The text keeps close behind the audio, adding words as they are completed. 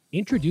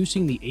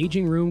Introducing the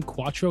Aging Room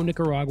Cuatro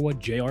Nicaragua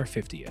JR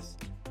 50th.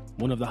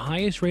 One of the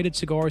highest rated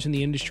cigars in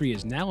the industry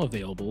is now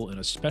available in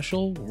a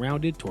special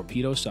rounded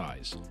torpedo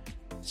size.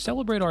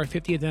 Celebrate our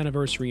 50th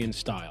anniversary in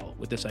style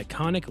with this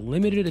iconic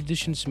limited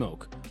edition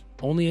smoke,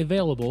 only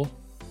available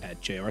at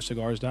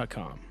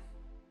jrcigars.com.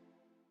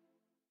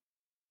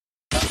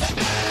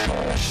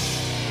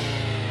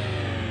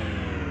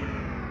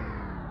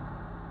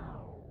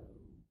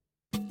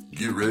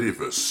 Get ready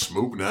for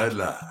Smoke Night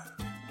Live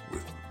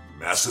with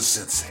Massa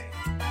Sensei.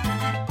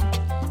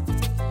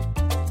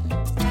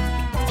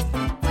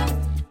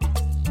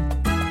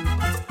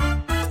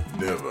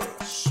 Never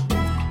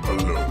smoke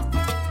alone.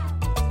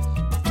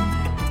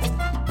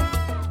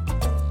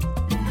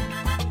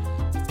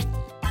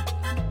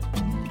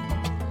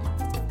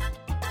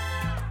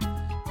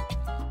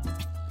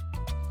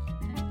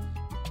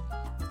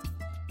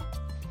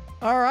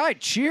 All right,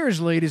 cheers,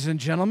 ladies and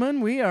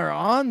gentlemen. We are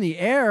on the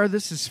air.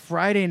 This is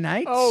Friday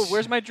night. Oh,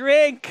 where's my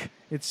drink?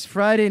 It's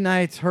Friday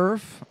night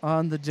turf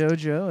on the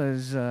dojo,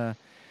 as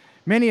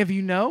many of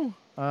you know.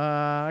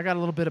 I got a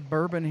little bit of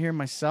bourbon here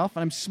myself,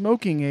 and I'm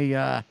smoking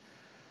a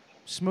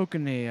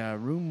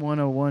Room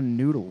 101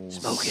 noodles.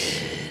 Smoke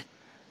it.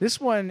 This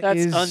one That's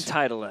is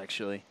untitled,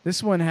 actually.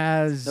 This one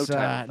has No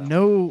title,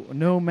 though.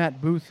 no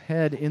Matt Booth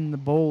head in the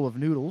bowl of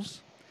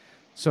noodles.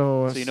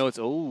 So So you know it's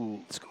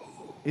old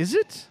school. Is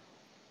it?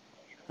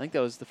 I think that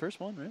was the first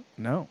one, right?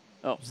 No.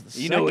 Oh, was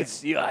the you know second.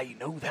 it's you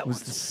know that It was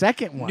one's the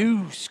second one.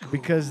 new school.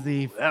 Because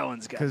that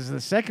one's got. the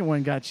second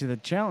one got you the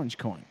challenge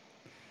coin,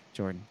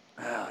 Jordan.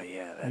 Oh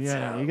yeah, that's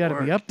Yeah, how you it got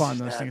to be up works. on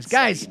those things, That's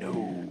how guys. you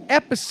know.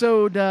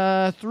 Episode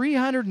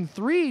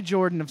 303,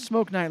 Jordan, of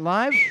Smoke Night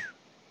Live,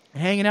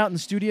 hanging out in the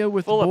studio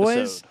with Full the boys.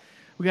 episode.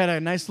 We got a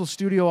nice little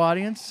studio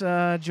audience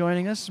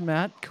joining us.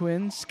 Matt,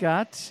 Quinn,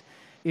 Scott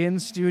in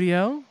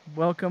studio.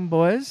 Welcome,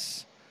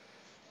 boys.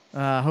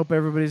 Hope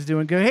everybody's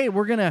doing good. Hey,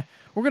 we're gonna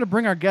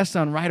bring our guest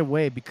on right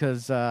away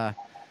because our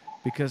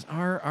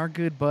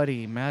good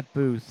buddy Matt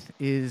Booth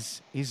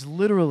is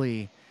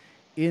literally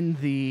in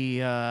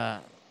the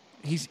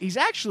he's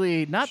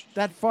actually not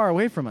that far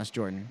away from us,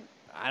 Jordan.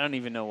 I don't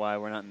even know why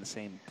we're not in the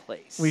same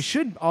place. We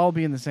should all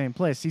be in the same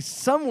place. He's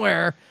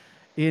somewhere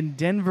in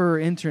Denver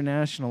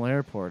International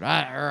Airport.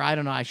 I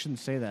don't know. I shouldn't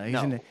say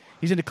that.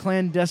 He's in a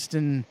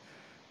clandestine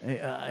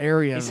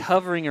area. He's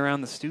hovering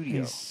around the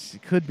studio. It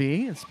could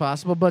be. It's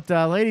possible. But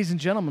ladies and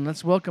gentlemen,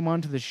 let's welcome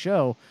onto the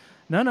show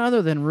none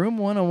other than Room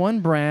 101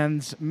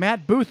 Brands,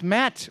 Matt Booth.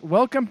 Matt,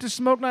 welcome to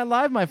Smoke Night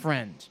Live, my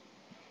friend.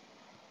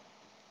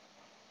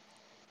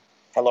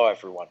 Hello,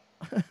 everyone.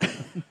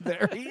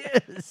 There he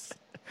is.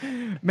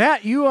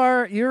 Matt, you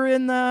are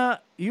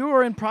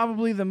in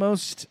probably the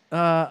most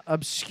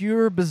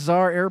obscure,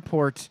 bizarre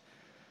airport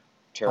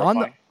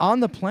Terrifying. on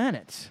the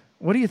planet.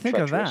 What do you think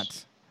of Treacherous.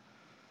 that?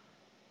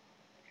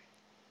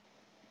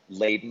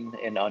 Laden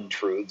in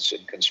untruths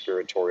and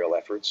conspiratorial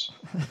efforts.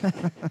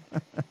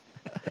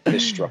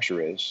 This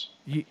structure is.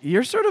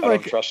 You're sort of I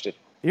like don't trust it.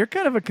 you're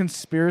kind of a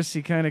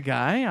conspiracy kind of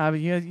guy. I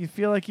mean, you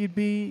feel like you'd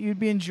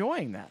be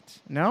enjoying that.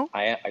 No?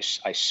 I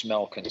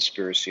smell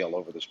conspiracy all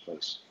over this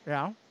place.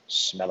 Yeah.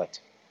 Smell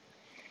it.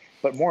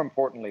 But more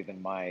importantly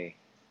than my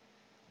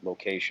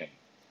location,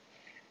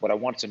 what I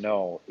want to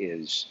know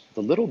is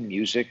the little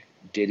music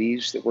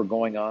ditties that were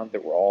going on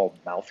that were all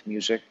mouth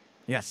music.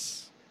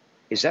 Yes.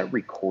 Is that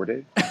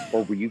recorded,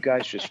 or were you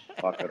guys just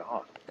fucking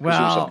off? Because it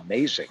Well- was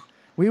amazing.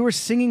 We were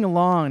singing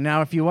along.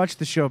 Now, if you watch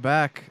the show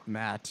back,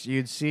 Matt,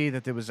 you'd see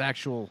that there was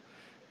actual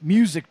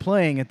music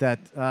playing at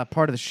that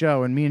part of the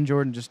show, and me and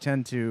Jordan just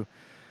tend to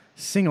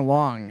sing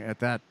along at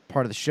that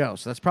part of the show.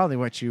 So that's probably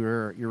what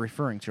you're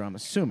referring to, I'm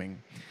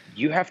assuming.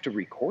 You have to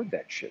record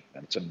that shit,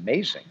 man. It's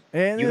amazing.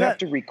 And You that- have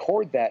to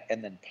record that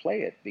and then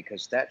play it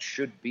because that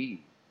should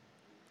be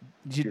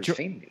your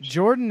theme music.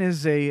 Jordan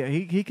is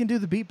he can do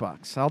the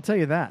beatbox. I'll tell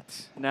you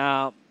that.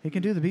 Now, He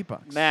can do the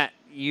beatbox. Matt,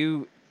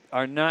 you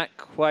are not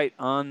quite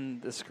on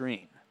the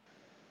screen.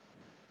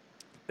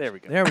 There we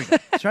go. There we go.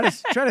 try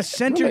to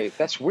center. Really?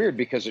 That's weird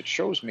because it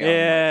shows me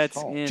Yeah, on it's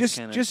my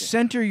phone. Just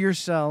center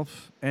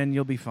yourself, and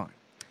you'll be fine.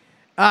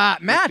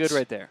 Matt, good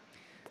right there.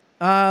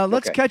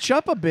 Let's Okay. catch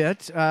up a bit.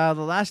 The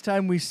last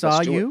time we saw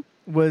Let's do you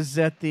was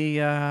at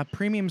the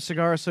Premium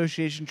Cigar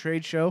Association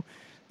trade show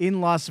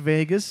in Las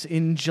Vegas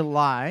in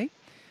July,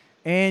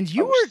 and I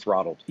you was were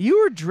throttled.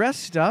 you were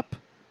dressed up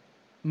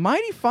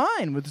mighty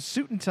fine with a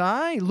suit and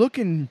tie,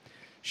 looking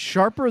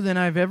sharper than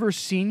I've ever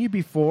seen you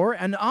before.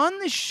 And on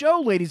this show,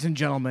 ladies and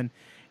gentlemen,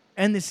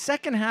 and the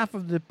second half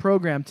of the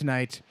program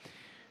tonight,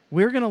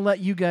 we're going to let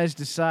you guys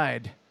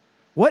decide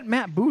what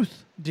Matt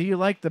Booth do you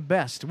like the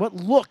best? What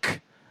look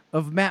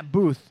of Matt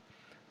Booth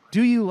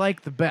do you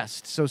like the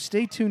best? So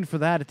stay tuned for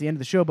that at the end of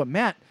the show. But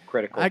Matt,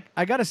 Critical.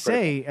 I got to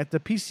say, at the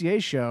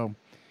PCA show,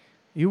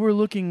 you were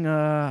looking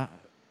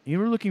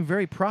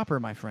very proper,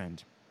 my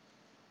friend.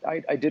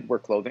 I did wear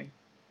clothing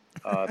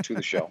to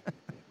the show.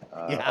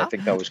 Yeah? I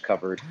think that was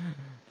covered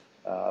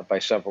by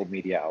several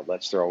media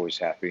outlets. They're always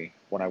happy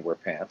when I wear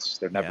pants.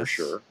 They're never Yes.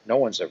 sure. No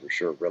one's ever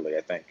sure, really,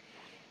 I think.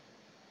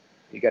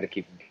 You got to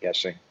keep them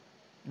guessing.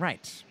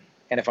 Right.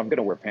 And if I'm going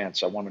to wear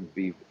pants, I want them to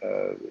be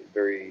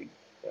very,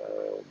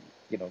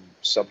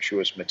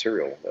 sumptuous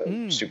material.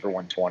 Super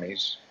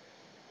 120s,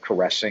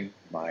 caressing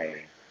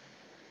my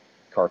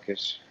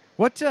carcass.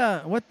 What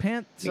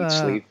pants? Meat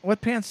sleeve. What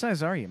pant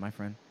size are you, my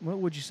friend? What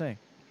would you say?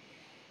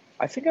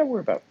 I think I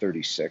wear about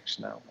 36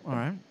 now. All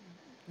right.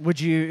 Would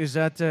you? Is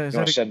that? Is You want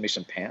that to send me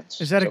some pants?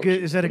 is that a So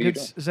good? Is that a what are you good?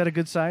 doing? Is that a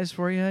good size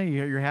for you?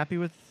 You're happy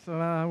with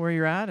where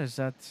you're at? Is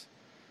that?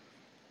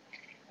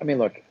 I mean,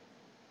 look,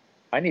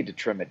 I need to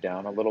trim it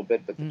down a little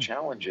bit, but the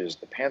challenge is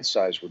the pant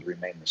size would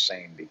remain the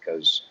same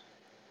because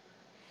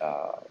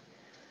of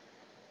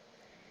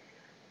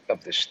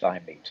this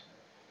thigh meat.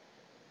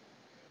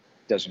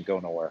 Doesn't go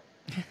nowhere.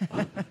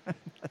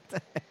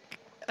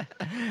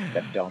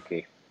 That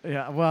donkey.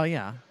 Yeah. Well,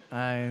 yeah.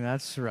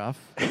 That's rough.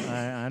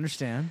 I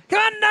understand. Come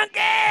on,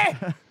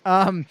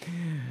 donkey!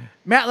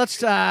 Matt,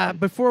 let's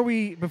before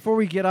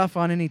we get off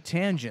on any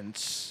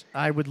tangents,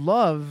 I would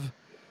love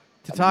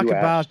to talk You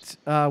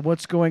about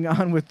what's going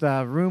on with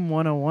Room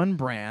 101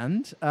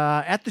 brand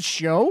at the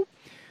show,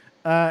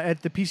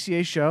 at the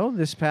PCA show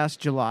this past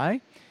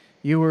July.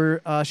 You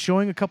were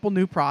showing a couple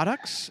new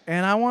products,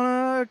 and I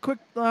want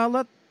to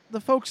let the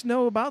folks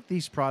know about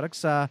these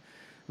products.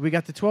 We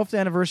got the 12th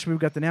anniversary. We've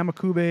got the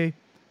Namakube.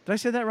 Did I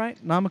say that right?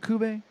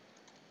 Namakube?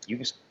 You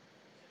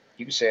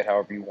can say it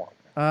however you want.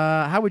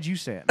 How would you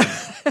say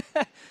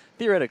it?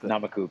 Theoretically.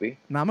 Namakube.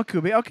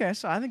 Namakube. Okay,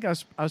 so I think I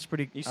was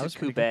pretty. You I said was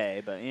pretty Kube,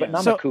 good. but yeah.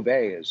 But So-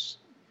 Namakube is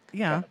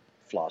Yeah. kind of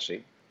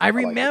flossy. I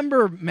like it.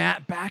 remember,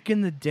 Matt, back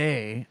in the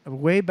day,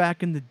 way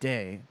back in the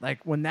day,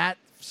 like when that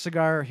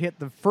cigar hit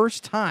the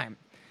first time,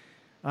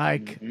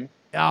 like,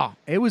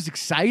 it was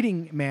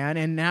exciting, man.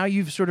 And now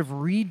you've sort of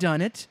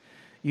redone it.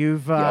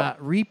 You've Yep.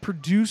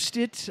 reproduced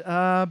it,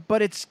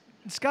 but it's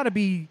got to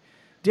be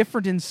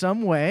different in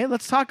some way.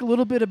 Let's talk a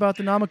little bit about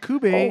the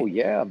Namakube Oh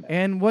yeah, man.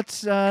 and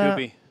what's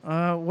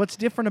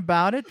different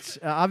about it.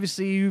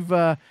 Obviously, you've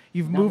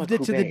moved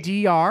it to the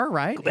Namakube. DR,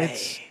 right?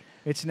 Kube.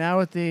 It's now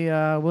at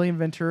the William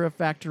Ventura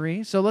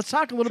factory. So let's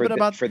talk a little bit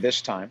about for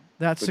this time.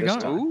 that for this cigar.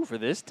 time. Ooh, for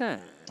this time.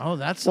 Oh,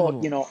 that's a Well,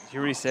 little. you know, You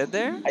already said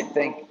there? I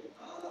think.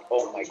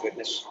 Oh my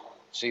goodness!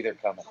 See, they're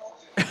coming.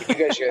 Can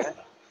you guys hear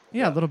that?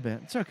 Yeah, a little bit.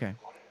 It's okay.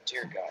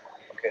 Dear God.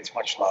 Okay, it's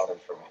much louder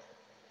for me.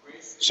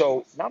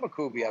 So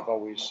Namakube, I've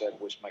always said,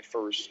 was my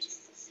first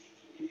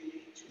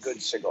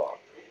good cigar,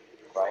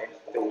 right?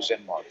 That was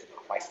in market.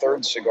 My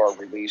third cigar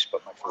release,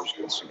 but my first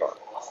good cigar.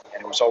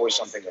 And it was always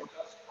something that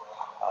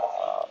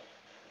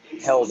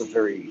held a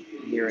very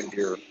near and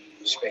dear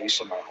space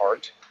in my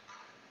heart.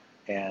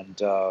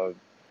 And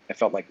I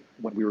felt like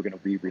when we were going to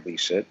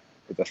re-release it,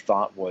 the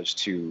thought was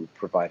to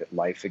provide it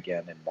life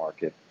again in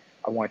market.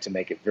 I wanted to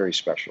make it very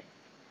special.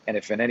 And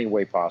if in any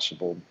way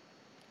possible,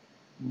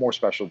 more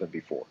special than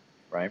before,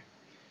 right?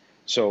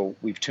 So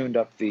we've tuned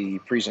up the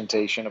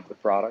presentation of the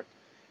product.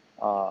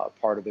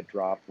 Part of the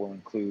drop will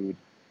include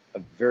a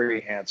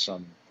very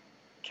handsome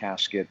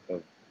casket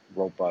of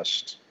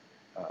robust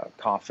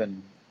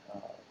coffin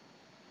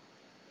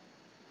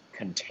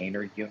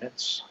container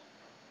units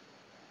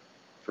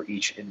for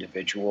each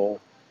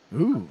individual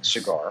Ooh,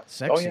 cigar.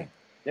 sexy. Oh yeah,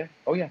 yeah.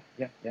 Oh yeah,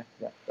 yeah.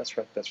 That's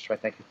right. That's right.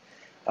 Thank you.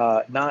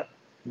 Not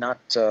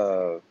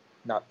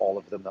all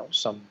of them though.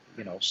 Some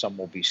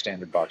will be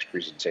standard box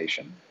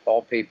presentation,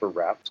 all paper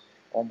wrapped.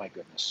 Oh my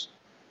goodness,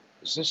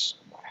 how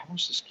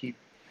does this keep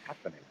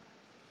happening?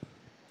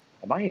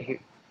 Am I here?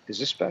 Is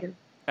this better?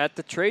 At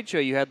the trade show,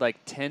 you had like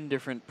 10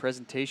 different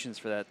presentations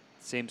for that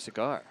same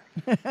cigar.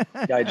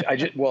 Yeah,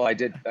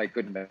 I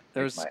couldn't.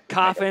 There was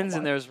coffins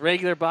and there was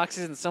regular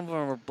boxes, and some of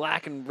them were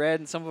black and red,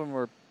 and some of them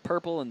were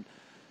purple. And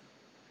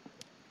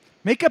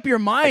Make up your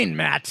mind,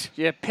 Matt.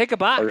 yeah, pick a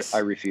box. I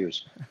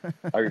refuse.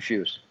 I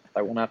refuse.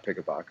 I will not pick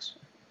a box.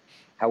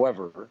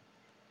 However,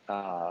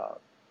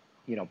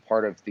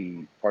 part of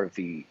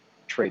the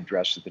trade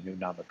dress of the new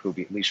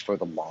Namakube, at least for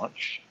the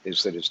launch,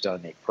 is that it's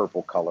done a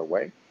purple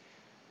colorway,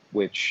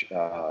 which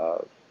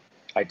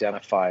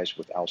identifies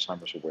with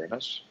Alzheimer's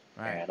awareness.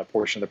 Right. And a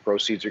portion of the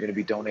proceeds are going to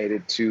be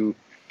donated to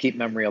Keep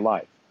Memory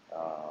Alive,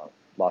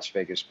 Las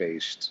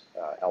Vegas-based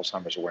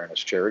Alzheimer's awareness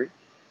charity.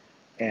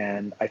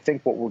 And I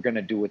think what we're going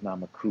to do with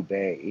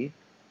Namakube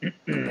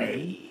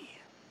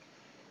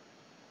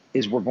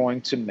is we're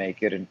going to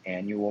make it an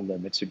annual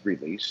limited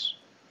release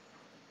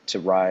to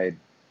ride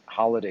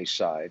holiday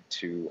side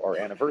to our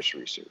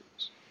anniversary series.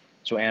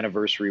 So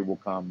anniversary will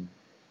come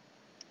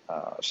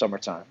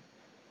summertime,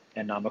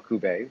 and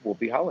Namakube will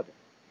be holiday.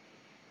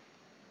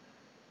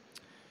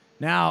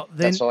 Now,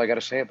 then, That's all I got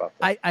to say about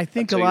that. I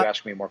think Until a you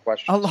ask me more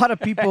questions. lot of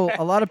people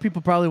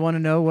probably want to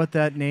know what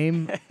that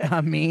name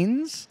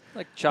means.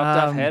 like chopped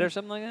off um, head or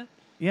something like that?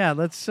 Yeah,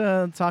 let's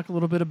talk a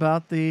little bit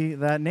about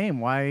that name.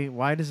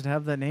 Why does it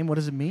have that name? What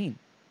does it mean?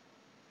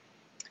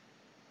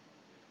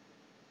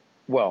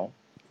 Well,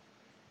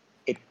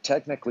 it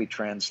technically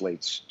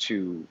translates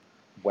to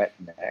wet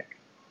neck,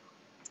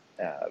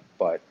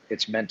 but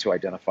it's meant to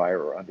identify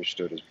or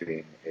understood as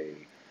being a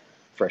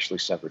freshly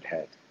severed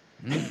head.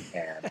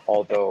 And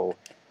although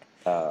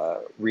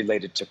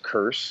related to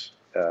curse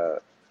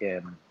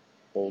in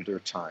older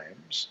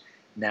times,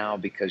 now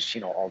because,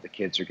 all the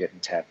kids are getting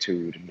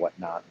tattooed and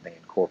whatnot, and they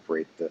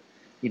incorporate the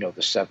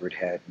severed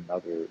head and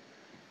other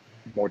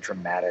more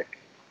dramatic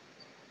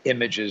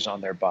images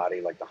on their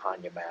body, like the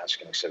Hanya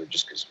mask, and et cetera,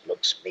 just because it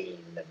looks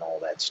mean and all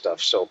that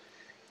stuff. So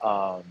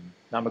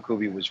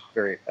Namakubi was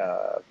very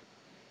kind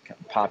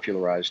of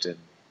popularized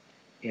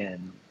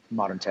in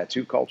modern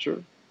tattoo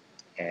culture,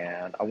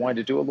 and I wanted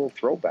to do a little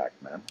throwback,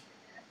 man.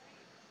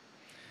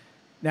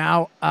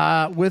 Now,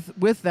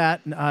 with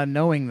that,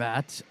 knowing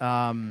that,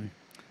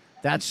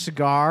 that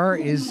cigar,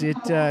 is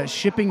it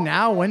shipping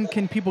now? When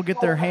can people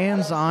get their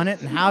hands on it,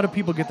 and how do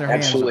people get their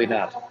Absolutely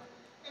hands on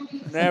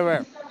not.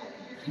 Never.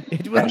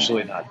 it? Will,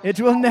 Absolutely not. It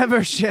will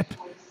never ship.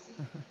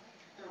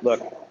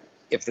 Look,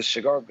 if the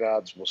cigar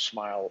gods will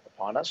smile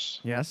upon us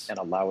Yes. and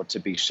allow it to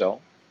be so,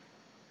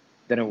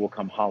 then it will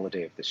come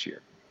holiday of this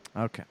year,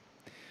 Okay.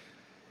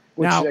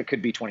 which Now- that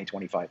could be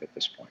 2025 at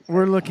this point.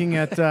 We're looking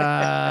at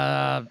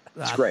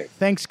It's great.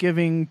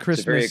 Thanksgiving, It's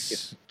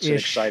Christmas. an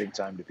exciting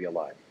time to be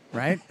alive.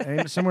 Right?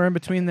 Somewhere in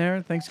between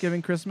there,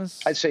 Thanksgiving,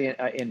 Christmas. I'd say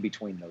in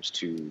between those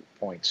 2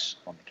 points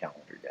on the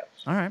calendar, yes.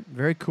 All right,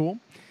 very cool.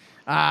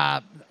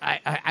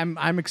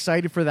 I'm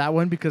excited for that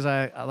one because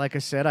like I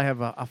said, I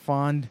have a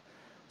fond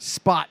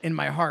spot in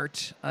my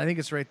heart. I think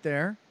it's right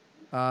there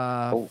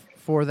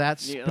for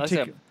that Yeah,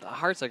 particular. the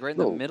heart's like right in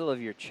the Little- middle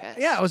of your chest.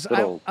 Yeah, it was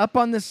Little- up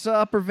on this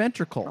upper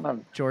ventricle, Kind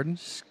of- Jordan.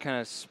 Just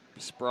kind of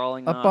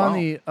sprawling Up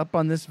on.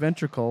 on this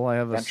ventricle, I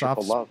have a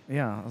Ventricle soft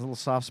love. a little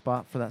soft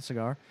spot for that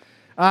cigar.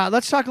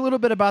 Let's talk a little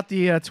bit about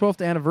the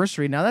 12th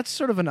anniversary. Now that's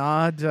sort of an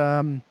odd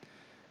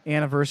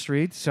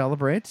anniversary to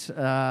celebrate.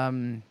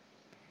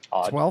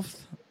 Odd.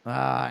 12th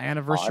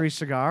anniversary Odd.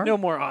 cigar. No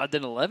more odd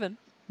than 11.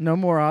 No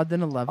more odd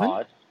than 11.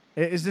 Odd.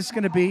 Is this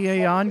going to be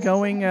a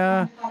ongoing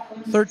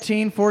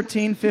 13,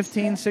 14,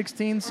 15,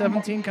 16,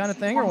 17 kind of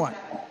thing or what?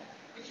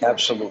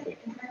 Absolutely.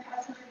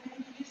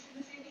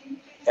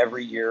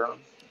 Every year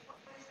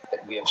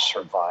that we have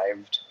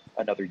survived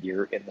another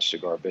year in the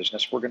cigar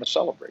business, we're going to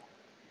celebrate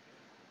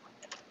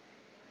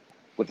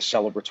with a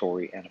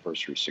celebratory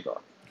anniversary cigar.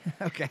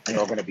 Okay. And they're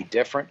all going to be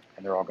different,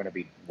 and they're all going to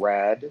be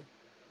rad,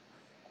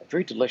 and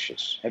very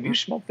delicious. Have you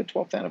smoked the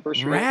 12th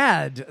anniversary?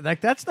 Rad.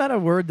 Like that's not a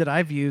word that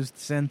I've used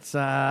since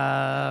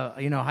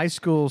high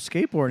school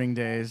skateboarding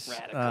days.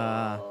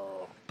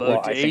 Radical.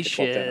 Well, I think the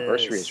 12th Bodacious.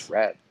 anniversary is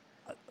rad.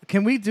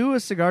 Can we do a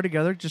cigar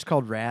together just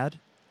called Rad?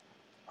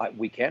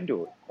 We can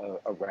do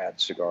a rad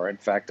cigar. In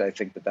fact, I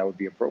think that would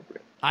be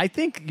appropriate. I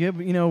think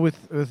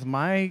with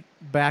my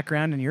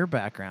background and your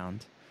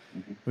background,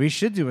 we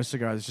should do a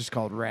cigar that's just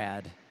called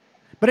Rad.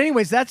 But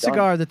anyways, that Done.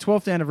 cigar, the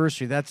 12th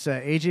anniversary, that's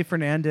AJ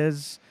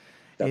Fernandez.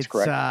 That's it's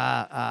correct.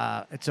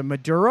 It's a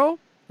Maduro.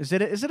 Is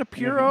it a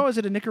Puro? Is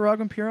it a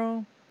Nicaraguan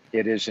Puro?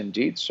 It is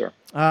indeed, sir.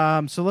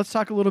 So let's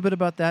talk a little bit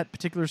about that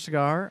particular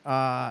cigar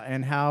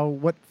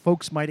and what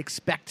folks might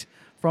expect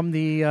from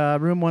the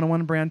Room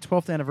 101 brand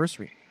 12th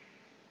anniversary.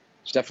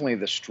 It's definitely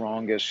the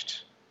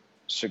strongest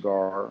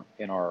cigar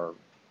in our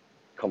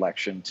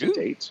collection to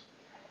date.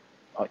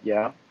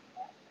 Yeah.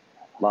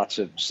 Lots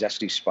of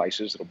zesty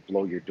spices that'll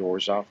blow your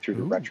doors off through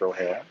the retro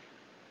hair.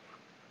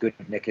 Good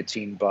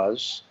nicotine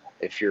buzz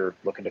if you're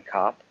looking to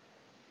cop.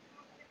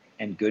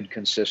 And good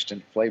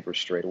consistent flavor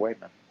straight away,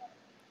 man.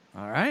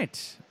 All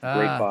right.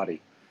 Great body.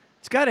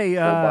 It's got a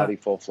Full body,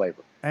 full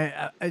flavor.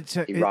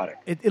 Erotic. Erotic.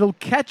 It'll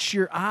catch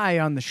your eye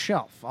on the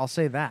shelf. I'll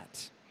say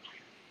that.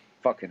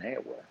 Fucking A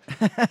it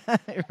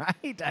will.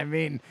 Right? I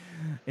mean,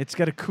 it's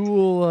got a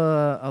cool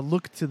a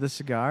look to the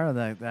cigar,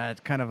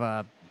 that kind of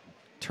a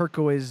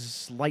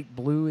turquoise, light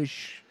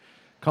bluish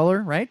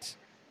color, right?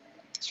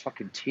 It's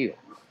fucking teal.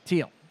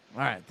 Teal.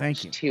 All right. Thank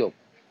It's you. teal.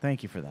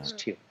 Thank you for It's that.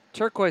 teal.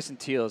 Turquoise and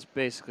teal is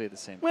basically the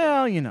same thing.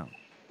 Well, you know.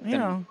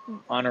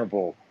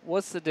 Honorable.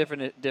 What's the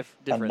difference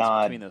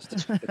nod. between those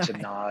two? It's a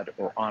nod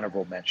or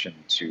honorable mention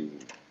to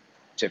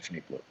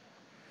Tiffany Blue.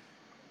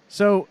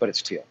 So But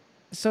it's teal.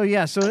 So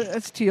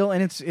it's teal,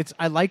 and it's.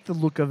 I like the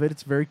look of it.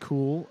 It's very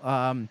cool.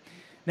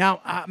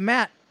 Now,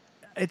 Matt,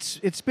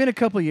 it's been a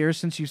couple of years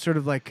since you sort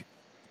of like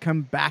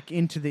come back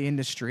into the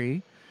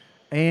industry,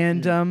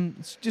 and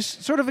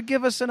just sort of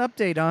give us an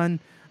update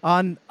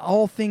on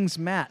all things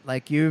Matt.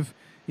 Like you've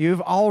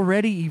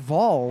already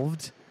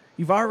evolved.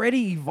 You've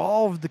already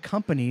evolved the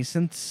company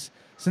since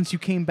you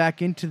came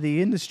back into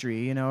the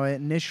industry. You know,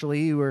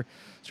 initially you were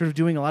sort of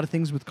doing a lot of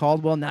things with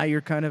Caldwell. Now you're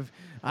kind of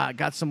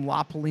got some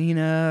La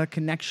Polina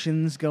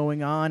connections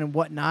going on and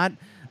whatnot.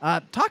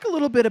 Talk a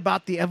little bit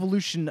about the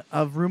evolution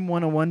of Room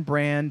 101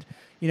 brand,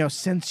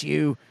 since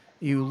you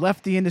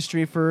left the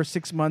industry for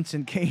 6 months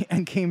and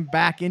came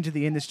back into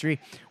the industry.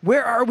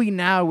 Where are we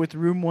now with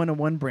Room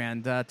 101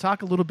 brand?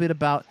 Talk a little bit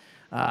about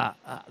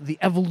the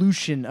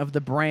evolution of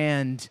the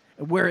brand,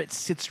 where it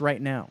sits right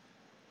now.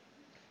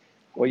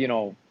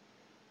 Well,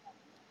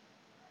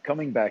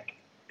 coming back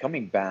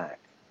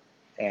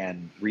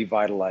and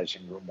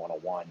revitalizing Room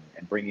 101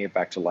 and bringing it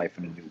back to life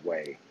in a new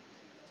way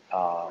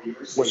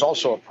was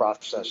also a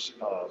process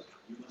of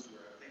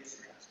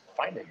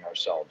finding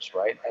ourselves,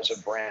 right, as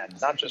a brand,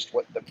 not just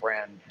what the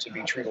brand to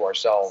be true to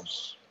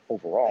ourselves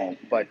overall,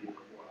 but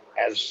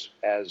as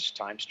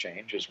times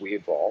change, as we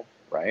evolve,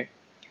 right?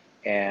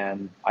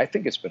 And I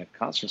think it's been a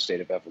constant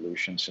state of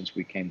evolution since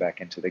we came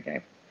back into the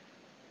game.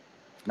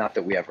 Not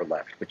that we ever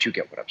left, but you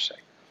get what I'm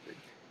saying.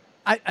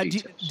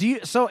 Do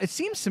you? So it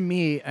seems to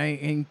me,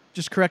 and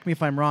just correct me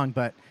if I'm wrong,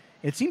 but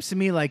it seems to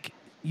me like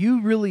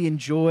you really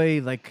enjoy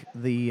like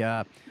the.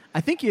 I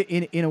think you,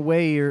 in a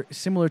way, you're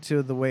similar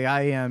to the way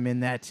I am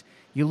in that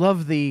you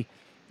love the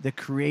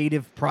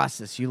creative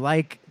process. You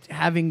like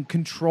having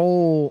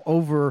control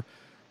over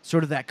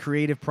sort of that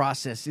creative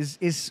process.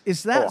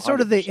 Is that sort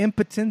of the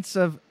impotence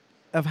of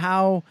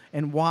how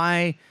and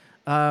why?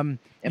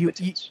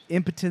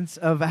 Impotence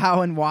of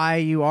how and why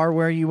you are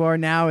where you are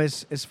now,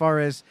 as far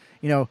as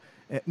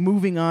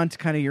moving on to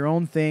kind of your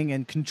own thing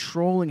and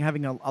controlling,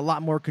 having a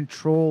lot more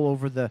control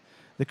over the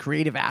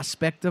creative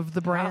aspect of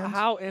the brand.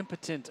 How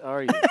impotent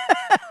are you?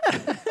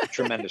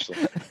 Tremendously.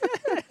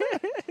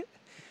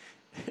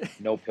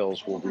 No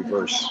pills will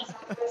reverse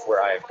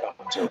where I have come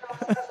to.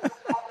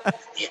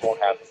 Just won't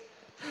happen.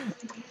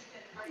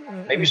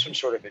 Maybe some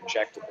sort of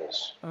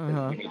injectables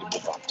that we need to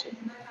move on to.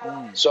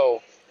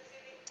 So,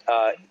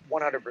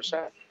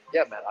 100%.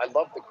 Yeah, man, I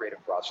love the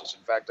creative process.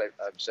 In fact,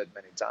 I've said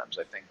many times,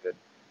 I think that,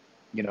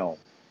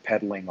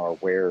 peddling our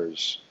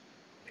wares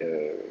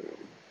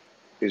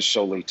is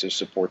solely to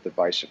support the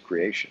vice of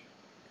creation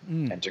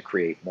and to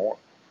create more.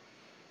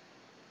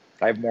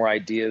 I have more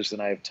ideas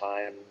than I have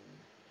time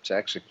to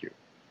execute.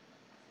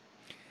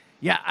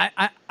 Yeah,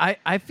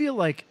 I feel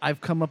like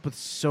I've come up with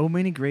so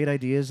many great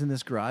ideas in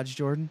this garage,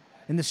 Jordan.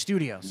 In the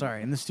studio.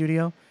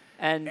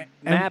 And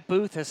Matt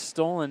Booth has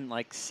stolen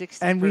like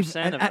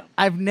 60% of them.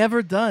 I've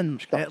never done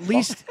at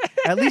least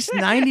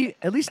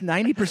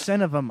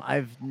 90% of them.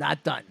 I've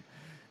not done,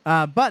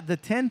 but the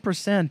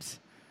 10%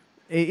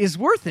 is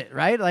worth it,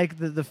 right? Like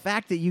the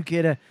fact that you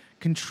get to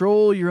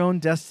control your own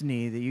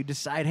destiny, that you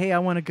decide, hey, I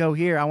want to go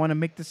here, I want to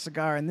make this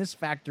cigar in this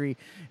factory,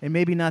 and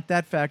maybe not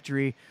that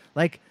factory.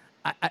 Like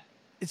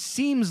it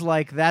seems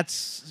like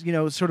that's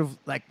sort of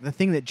like the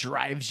thing that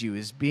drives you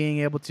is being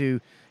able to.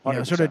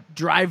 Sort of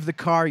drive the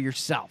car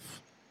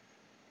yourself.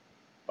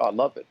 Oh, I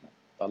love it.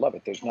 I love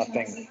it. There's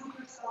nothing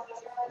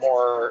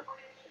more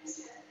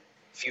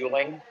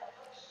fueling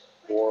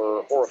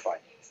or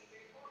horrifying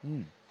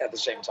at the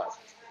same time.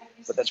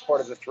 But that's part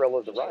of the thrill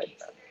of the ride,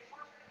 man.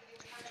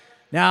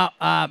 Now,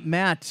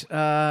 Matt,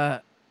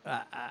 I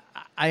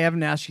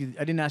didn't ask you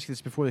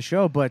this before the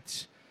show,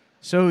 but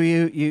so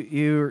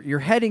you're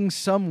heading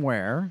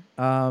somewhere.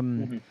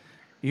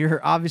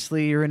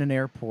 You're in an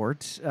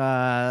airport.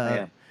 I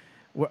am.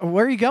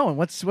 Where are you going?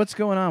 What's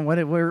going on?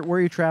 Where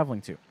are you traveling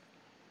to?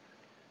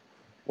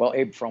 Well,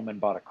 Abe Froman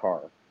bought a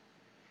car,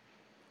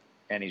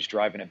 and he's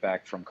driving it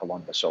back from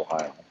Columbus,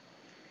 Ohio.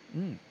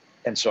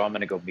 And so I'm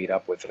going to go meet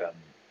up with him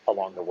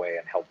along the way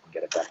and help him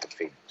get it back to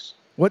Phoenix.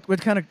 What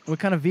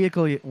kind of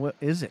vehicle? What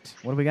is it?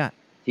 What do we got?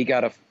 He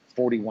got a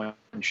 41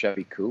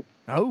 Chevy Coupe.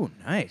 Oh,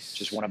 nice!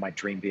 Just one of my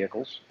dream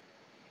vehicles.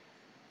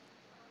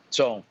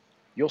 So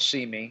you'll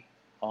see me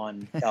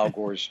on Al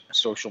Gore's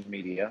social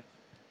media,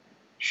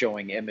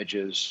 showing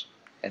images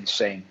and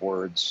saying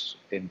words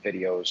in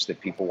videos that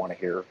people want to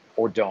hear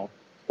or don't,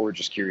 or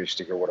just curious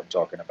to hear what I'm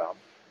talking about.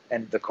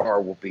 And the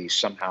car will be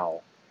somehow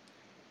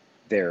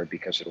there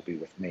because it'll be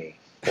with me,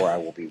 or I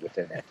will be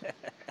within it.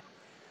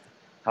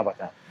 How about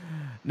that?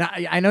 Now,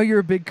 I know you're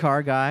a big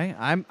car guy.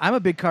 I'm a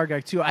big car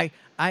guy too.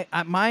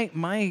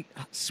 My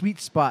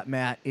sweet spot,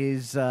 Matt,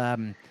 is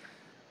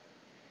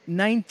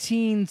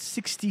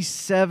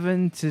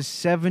 1967 to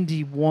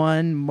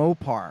 71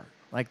 Mopar.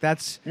 Like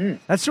that's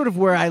sort of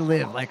where I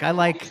live. Like I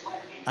like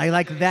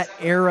that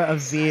era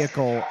of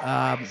vehicle.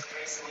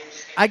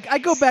 I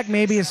go back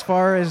maybe as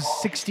far as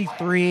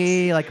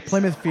 63, like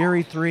Plymouth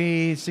Fury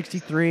 3,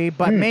 63,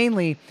 but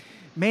mainly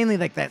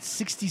like that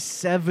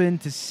 67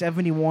 to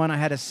 71. I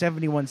had a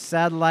 71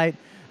 Satellite.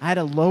 I had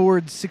a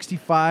lowered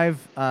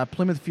 65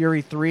 Plymouth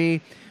Fury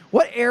 3.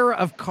 What era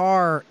of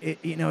car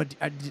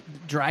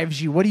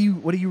drives you? What are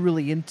you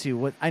really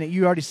into? I know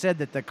you already said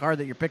that the car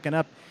that you're picking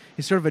up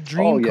is sort of a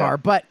dream car,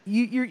 but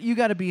you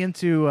got to be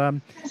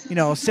into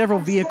several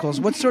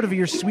vehicles. What's sort of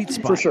your sweet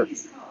spot? For sure.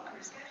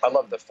 I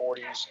love the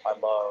 40s. I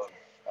love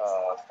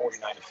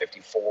 49 to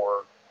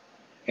 54.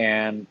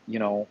 And,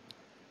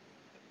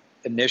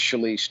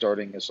 initially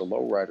starting as a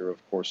lowrider,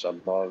 of course, I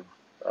love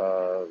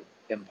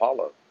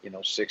Impala,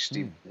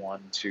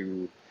 61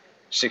 to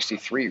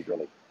 63,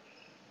 really.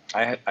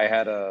 I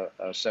had a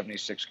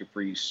 76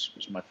 Caprice,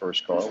 was my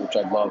first car, which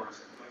I love.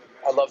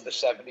 I love the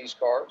 70s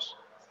cars.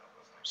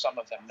 Some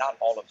of them, not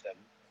all of them.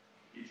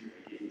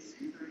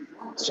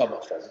 Some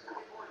of them.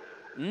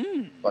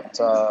 But,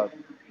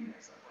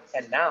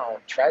 and now,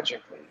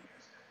 tragically,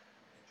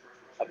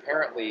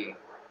 apparently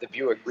the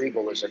Buick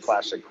Regal is a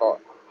classic car.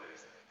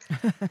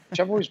 Which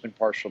I've always been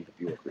partial to the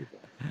Buick Regal,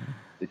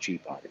 the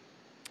Jeep body.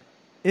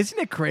 Isn't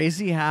it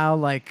crazy how,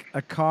 like,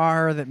 a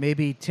car that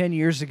maybe 10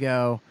 years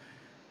ago,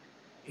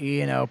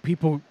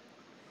 people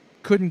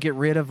couldn't get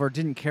rid of or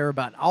didn't care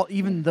about,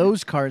 even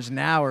those cars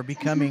now are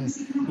becoming,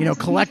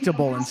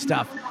 collectible and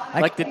stuff.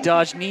 Like the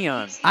Dodge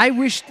Neon. I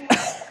wish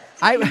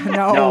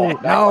No,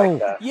 not like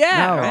that.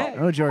 Yeah, no, right.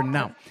 no, Jordan,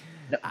 no.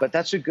 No, but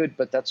that's a good.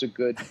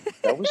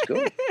 That was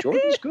good.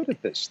 Jordan's good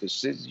at this.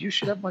 You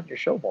should have him on your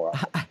show more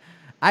often.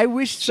 I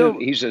wish so.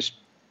 He's a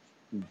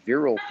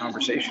virile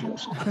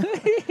conversationalist.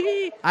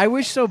 I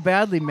wish so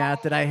badly,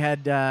 Matt, that I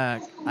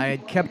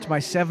had kept my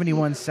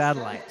 71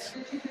 satellites,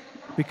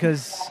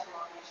 because,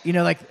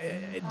 like,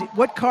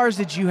 what cars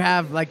did you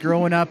have like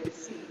growing up,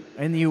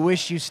 and you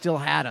wish you still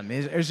had them?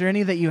 Is there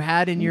any that you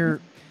had in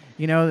your,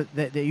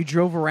 that you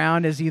drove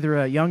around as either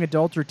a young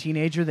adult or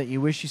teenager that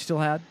you wish you still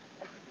had?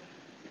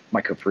 My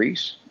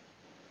Caprice,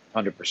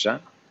 100%.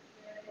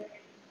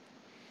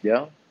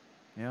 Yeah,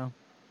 Yeah.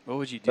 What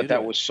would you do? but to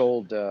that it? was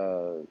sold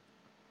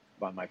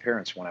by my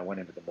parents when I went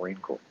into the Marine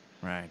Corps.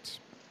 Right.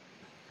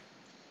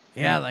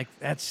 Yeah, like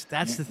that's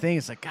the thing.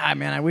 It's like, God,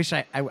 man,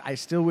 I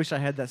still wish I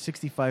had that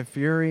 65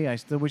 Fury. I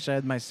still wish I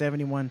had my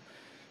 71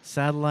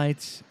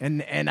 satellites.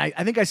 And I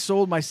think I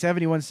sold my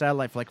 71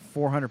 satellite for like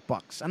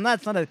 $400.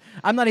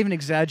 I'm not even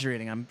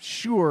exaggerating. I'm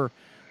sure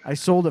I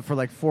sold it for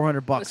like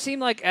 $400. It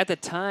seemed like at the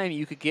time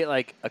you could get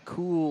like a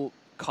cool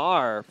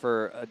car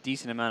for a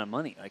decent amount of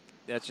money. Like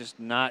that's just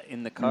not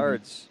in the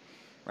cards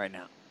right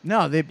now.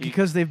 No,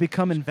 because they've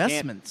become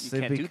investments. You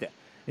can't do that.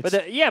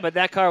 It's- But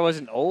that car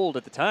wasn't old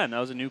at the time. That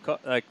was a new car,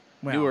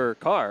 newer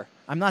car.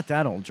 I'm not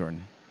that old,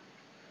 Jordan.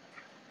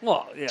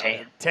 Well,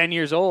 10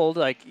 years old.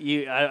 Like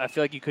I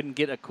feel like you couldn't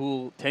get a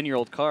cool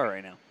 10-year-old car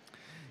right now.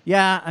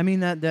 Yeah, I mean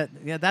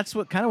that's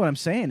what I'm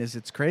saying is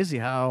it's crazy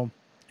how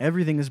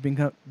everything has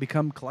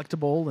become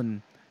collectible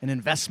and an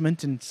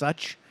investment and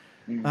such.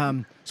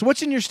 Mm-hmm. So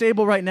what's in your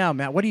stable right now,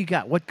 Matt? What do you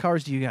got? What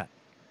cars do you got?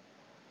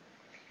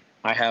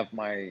 I have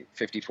my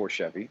 54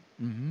 Chevy.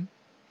 Mm-hmm.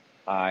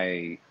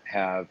 I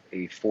have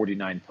a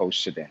 49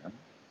 Post sedan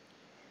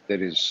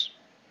that is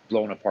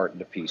blown apart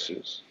into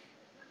pieces.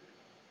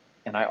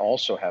 And I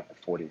also have a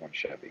 41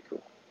 Chevy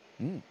Coupe.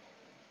 Mm.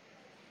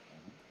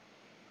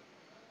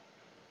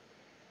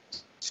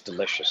 It's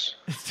delicious.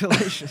 It's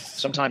delicious.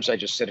 Sometimes I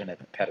just sit in it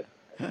and pet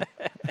it.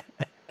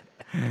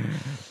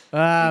 Eat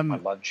my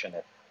lunch in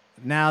it.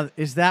 Now,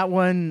 is that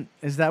one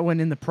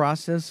in the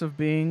process of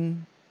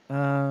being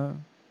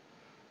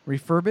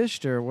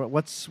refurbished, or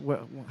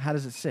how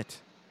does it sit?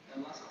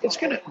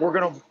 We're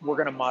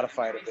gonna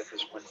modify it a bit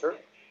this winter.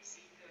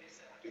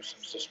 Do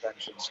some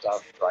suspension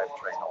stuff,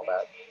 drivetrain, all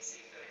that.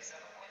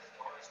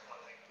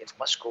 It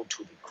must go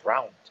to the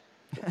ground.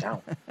 Get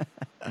down.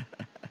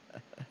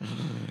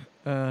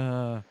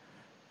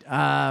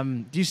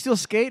 Do you still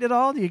skate at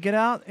all? Do you get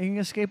out and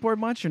you skateboard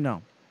much or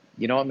no?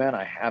 You know what, man?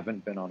 I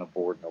haven't been on a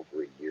board in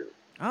over a year.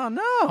 Oh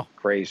no!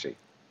 Crazy.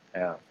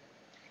 Yeah.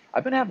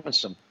 I've been having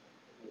some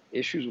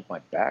issues with my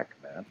back,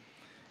 man.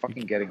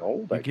 Fucking getting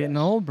old. You're I getting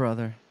guess. old,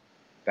 brother.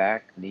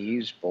 Back,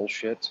 knees,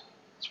 bullshit.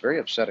 It's very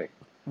upsetting.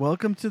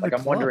 Welcome to the I'm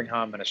club. wondering how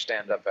I'm going to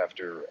stand up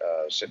after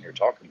sitting here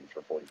talking to you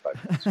for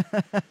 45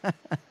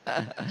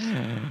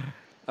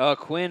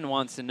 minutes. Quinn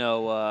wants to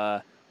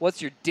know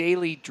what's your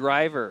daily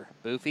driver,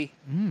 Boofy?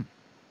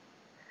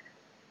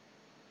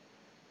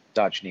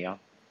 Dodge Neon.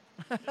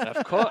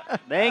 Of course.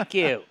 Thank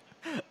you.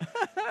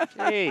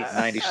 Jeez.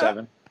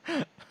 97.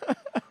 All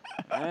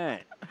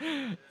right.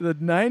 The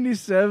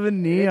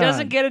 97 Neon. It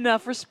doesn't get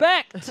enough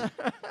respect.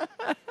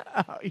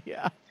 Oh,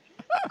 yeah.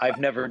 I've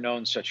never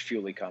known such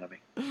fuel economy.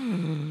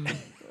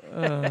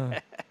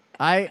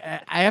 I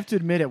have to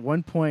admit, at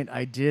one point,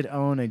 I did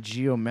own a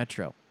Geo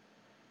Metro.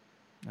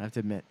 I have to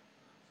admit.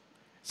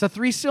 It's a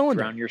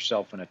 3-cylinder. Drown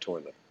yourself in a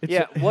toilet.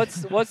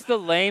 What's the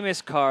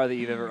lamest car that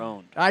you've ever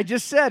owned? I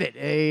just said it.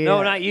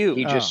 No, not you.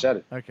 He just said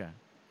it. Okay.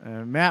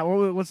 Matt,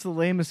 what's the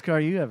lamest car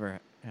you ever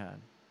had?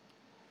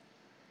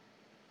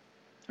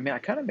 I mean, I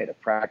kind of made a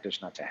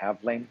practice not to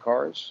have lame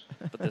cars.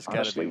 But there's got to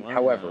Honestly, be one.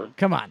 however,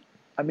 Come on.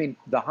 I mean,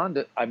 the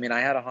Honda, I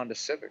had a Honda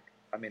Civic.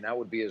 I mean, that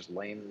would be as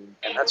lame,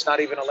 and that's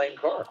not even a lame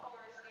car.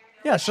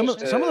 Yeah, some of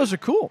just those are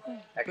cool.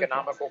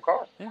 Economical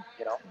car, Yeah.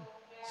 you know?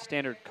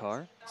 Standard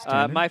car.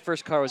 Standard. My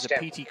first car was a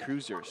Standard. PT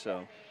Cruiser,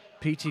 so.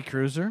 PT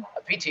Cruiser.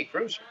 A PT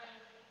Cruiser.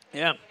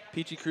 Yeah,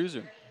 PT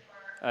Cruiser.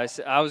 I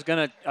was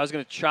gonna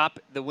chop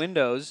the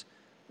windows,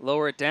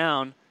 lower it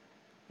down.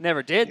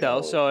 Never did though,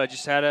 Yo. so I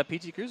just had a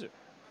PT Cruiser.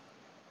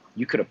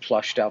 You could have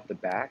plushed out the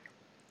back,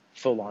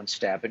 full-on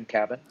stabbing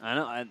cabin. I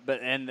know, but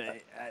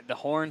the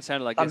horn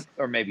sounded like this.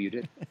 Or maybe you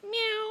did.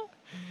 Meow,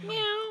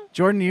 meow.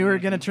 Jordan, you were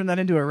going to turn that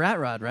into a rat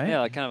rod, right?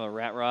 Yeah, like kind of a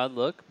rat rod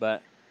look,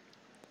 but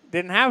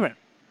didn't have it.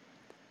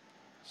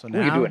 So We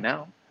now, can do it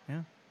now.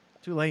 Yeah.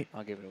 Too late.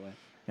 I'll give it away.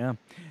 Yeah.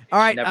 All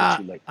right. Never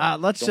too late.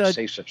 Let's Don't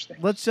say such things.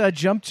 let's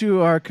jump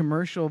to our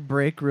commercial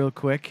break real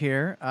quick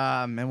here,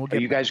 and we'll Are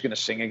get. you guys going to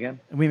sing again?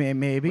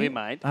 Maybe. We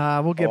might.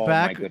 We'll get Oh, my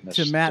back goodness.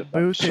 to Matt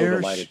I'm Booth so here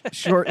delighted.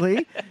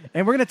 shortly,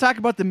 and we're going to talk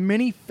about the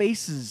many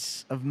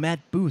faces of Matt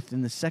Booth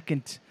in the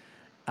second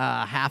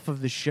half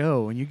of the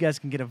show, and you guys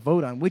can get a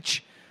vote on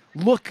which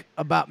look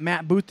about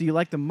Matt Booth do you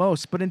like the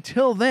most. But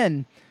until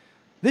then,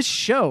 this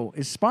show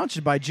is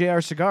sponsored by JR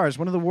Cigars,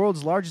 one of the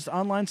world's largest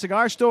online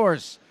cigar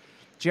stores.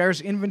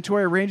 JR's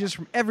inventory ranges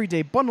from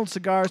everyday bundled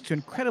cigars to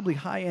incredibly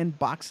high-end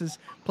boxes,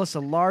 plus a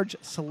large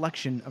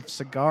selection of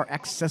cigar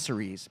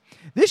accessories.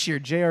 This year,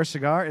 JR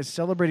Cigar is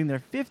celebrating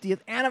their 50th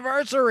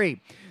anniversary.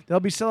 They'll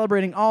be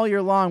celebrating all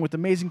year long with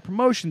amazing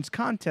promotions,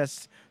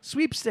 contests,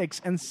 sweepstakes,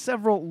 and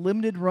several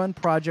limited-run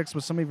projects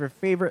with some of your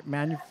favorite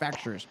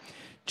manufacturers.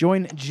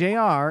 Join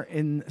JR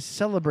in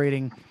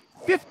celebrating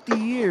 50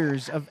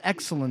 years of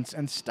excellence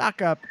and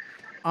stock up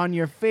on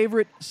your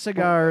favorite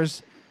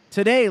cigars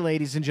today,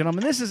 ladies and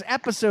gentlemen. This is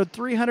episode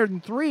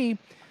 303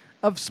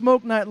 of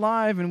Smoke Night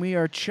Live, and we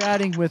are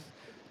chatting with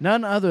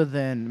none other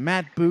than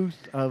Matt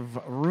Booth of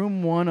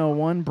Room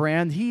 101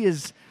 brand. He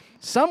is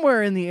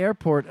somewhere in the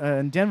airport,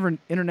 in Denver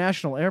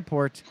International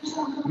Airport.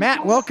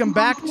 Matt, welcome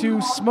back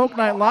to Smoke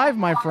Night Live,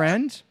 my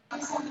friend.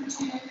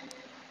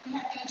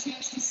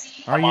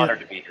 I'm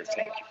honored to be here.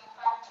 Thank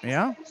you.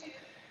 Yeah?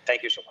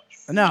 Thank you so much.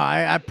 No,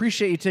 I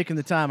appreciate you taking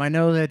the time. I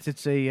know that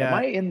it's a... Am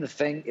I in the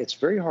thing? It's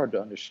very hard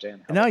to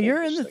understand. No,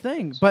 you're in the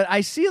thing. But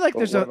I see like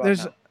there's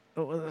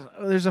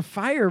a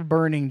fire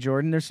burning,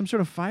 Jordan. There's some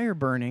sort of fire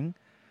burning.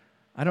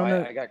 I don't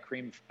know. I got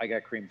cream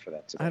for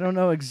that today. I don't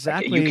know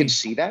exactly. You can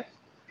see that?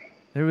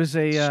 There was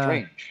a...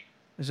 Strange.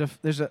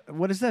 There's a...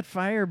 What is that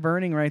fire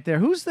burning right there?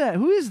 Who's that?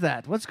 Who is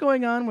that? What's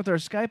going on with our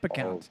Skype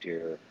account? Oh,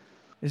 dear.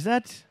 Is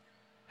that...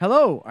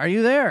 Hello? Are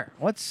you there?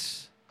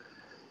 What's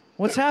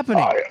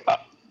happening?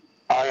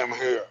 I am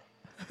here.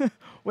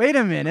 Wait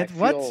a minute. I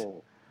What?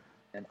 feel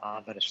an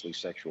ominously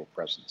sexual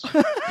presence.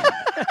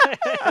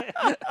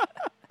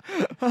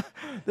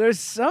 There's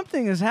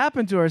something has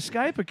happened to our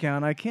Skype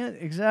account. I can't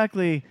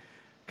exactly.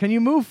 Can you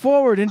move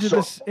forward into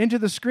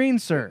the screen,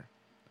 sir?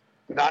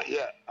 Not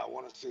yet. I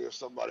want to see if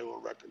somebody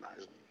will recognize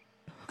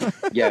me.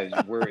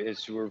 Yeah, we're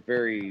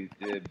very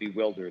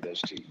bewildered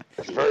as to.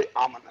 It's very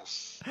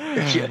ominous.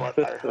 But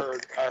I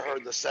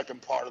heard the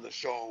second part of the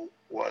show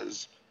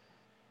was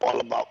all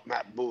about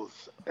Matt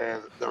Booth,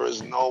 and there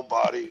is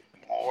nobody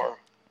more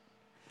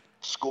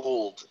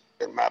schooled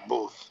in Matt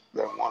Booth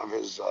than one of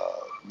his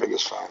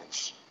biggest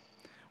fans.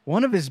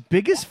 One of his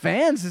biggest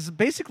fans is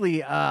basically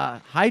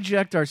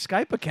hijacked our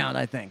Skype account,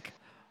 I think.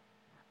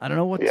 I don't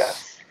know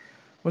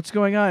what's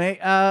going on. Hey,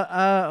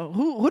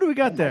 who do we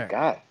got there? Oh,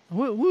 my God.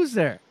 Who's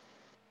there?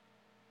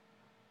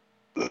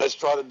 Let's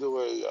try to do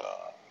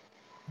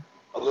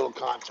a little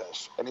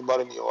contest.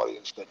 Anybody in the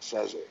audience that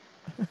says it,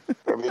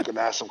 maybe you can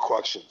ask some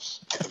questions.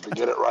 If we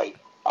get it right,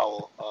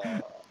 I'll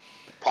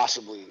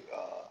possibly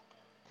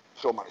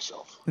show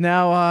myself.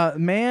 Now,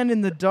 man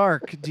in the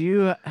dark, do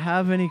you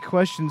have any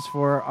questions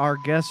for our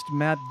guest,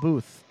 Matt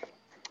Booth?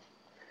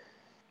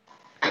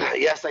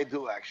 Yes, I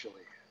do,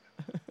 actually.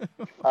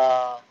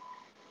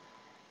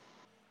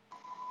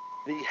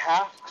 The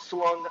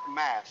half-slung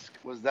mask,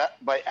 was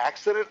that by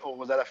accident or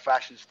was that a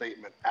fashion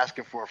statement,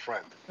 asking for a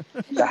friend?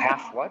 The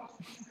half what?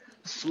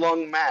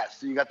 Slung mask.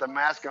 So you got the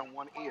mask on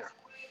one ear.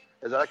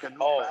 Is that like a new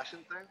fashion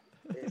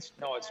thing? It's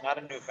not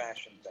a new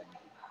fashion thing.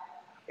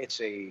 It's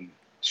a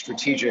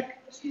strategic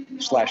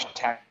 /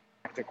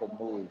 tactical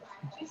move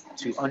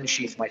to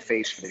unsheath my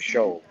face for the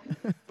show,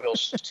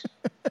 whilst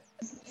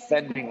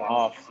fending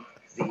off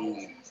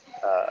the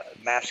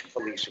mask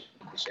police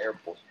at this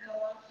airport.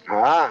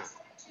 Ah.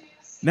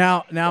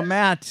 Now,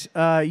 Matt,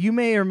 you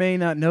may or may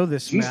not know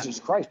this, Matt. Jesus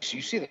Christ!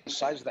 You see the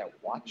size of that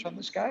watch on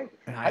this guy?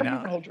 I know. don't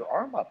even hold your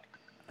arm up.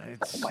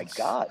 Oh my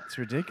God! It's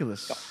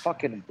ridiculous. The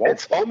fucking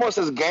It's almost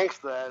as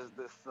gangster as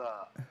this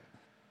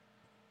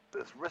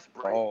wrist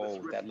bracelet.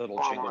 Oh, that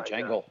little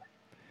jingle.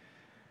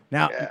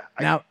 Now,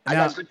 I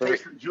got some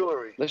taste in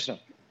jewelry. Listen,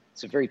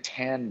 it's a very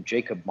tan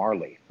Jacob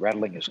Marley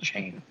rattling his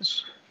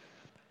chains.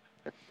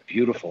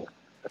 Beautiful.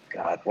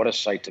 God, what a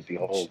sight to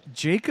behold.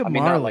 Jacob Not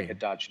Marley. like a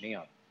Dodge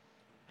Neon.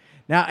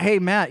 Now, hey,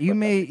 Matt, you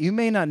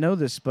may not know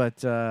this,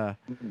 but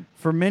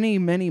for many,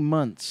 many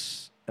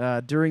months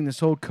during this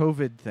whole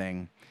COVID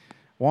thing,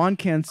 Juan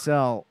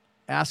Cancel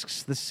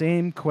asks the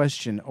same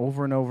question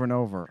over and over and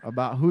over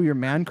about who your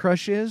man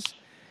crush is,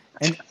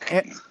 and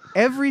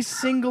every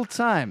single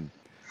time,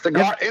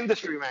 Cigar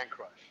industry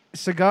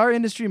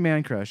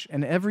man crush.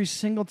 And every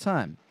single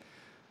time,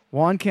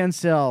 Juan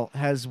Cancel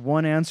has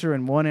one answer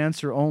and one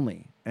answer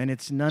only, and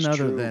it's none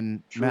other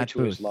than Matt to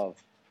Booth. his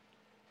love.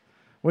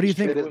 What do you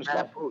think? It is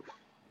Matt Booth.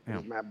 Yeah.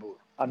 It is Matt Booth.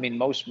 I mean,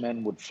 most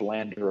men would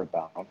philander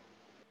about,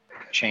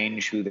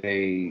 change who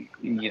they,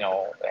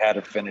 had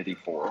affinity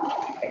for,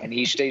 and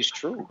he stays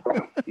true.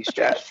 He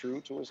stays true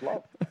to his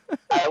love.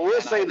 I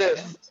will say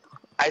this.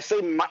 I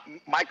say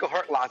Michael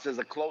Hurtlots is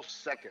a close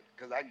second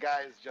because that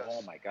guy is just.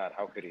 Oh my God,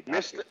 how could he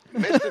not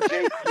Mr.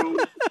 J. Crew.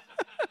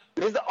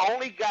 He's the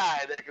only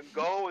guy that can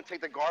go and take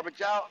the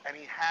garbage out, and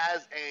he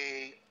has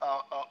a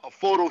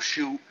photo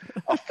shoot,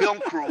 a film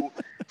crew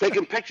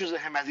taking pictures of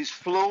him as he's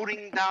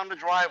floating down the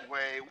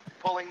driveway,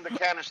 pulling the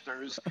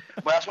canisters.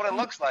 But that's what it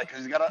looks like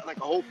because he's got a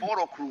whole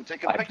photo crew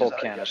taking I pictures pull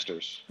of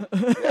canisters.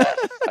 Yes,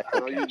 I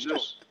pull you do.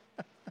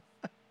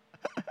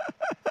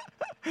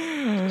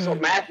 canisters. So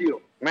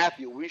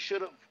Matthew, we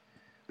should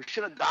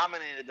have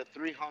dominated the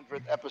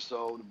 300th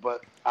episode,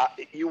 but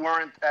you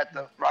weren't at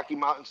the Rocky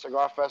Mountain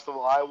Cigar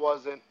Festival. I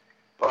wasn't,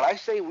 But I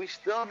say we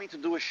still need to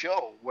do a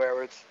show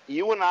where it's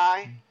you and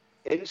I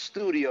in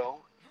studio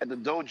at the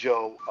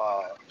dojo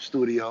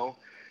studio,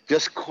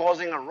 just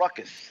causing a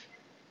ruckus.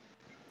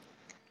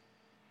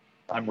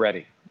 I'm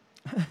ready.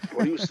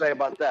 What do you say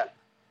about that?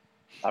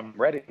 I'm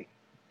ready.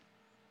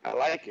 I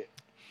like it.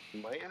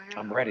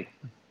 I'm ready.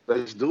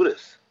 Let's do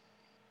this.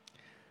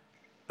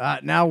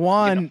 Now,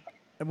 Juan,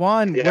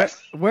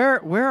 Yes.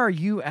 where are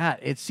you at?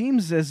 It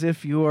seems as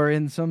if you are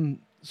in some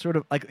sort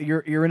of like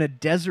you're in a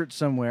desert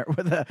somewhere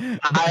with a.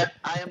 I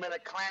am in a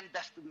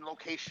clandestine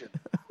location.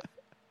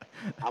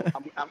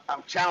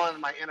 I'm channeling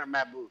my inner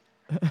Matt Booth.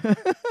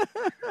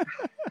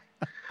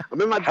 I'm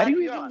in my How do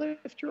you backyard. even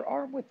lift your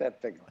arm with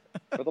that thing?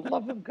 For the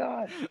love of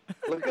God.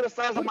 Look at the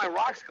size of my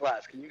rocks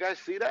glass. Can you guys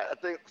see that? I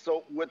think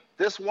so. With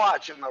this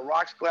watch and the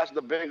rocks glass,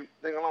 the big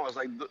thing alone, it's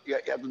like you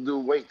have to do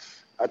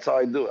weights. That's how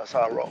I do. That's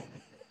how I roll.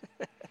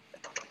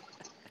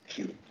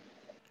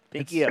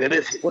 Pinky up. It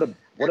is.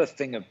 What a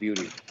thing of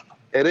beauty.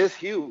 It is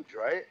huge,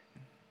 right?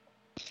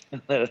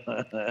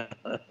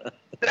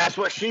 That's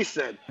what she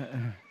said.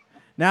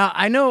 Now,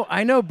 I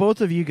know both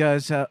of you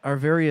guys are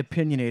very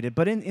opinionated,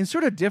 but in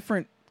sort of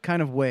different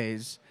kind of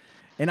ways.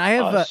 And I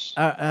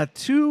have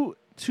two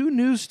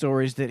news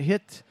stories that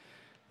hit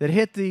the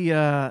hit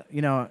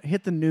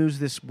the news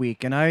this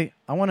week, and I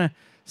want to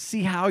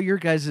see how your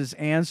guys'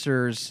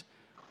 answers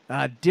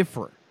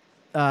differ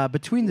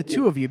between the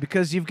two of you,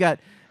 because you've got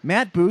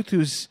Matt Booth,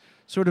 who's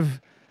sort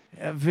of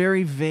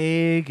very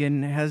vague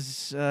and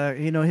has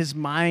his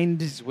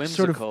mind is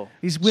whimsical.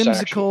 He's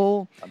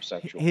whimsical. I'm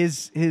sexual.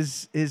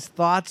 His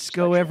thoughts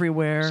go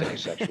everywhere. Say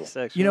sexual.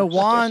 Sexual. You know,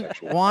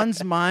 sexual.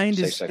 Juan's mind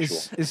Say is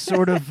sexual.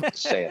 sort of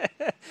Say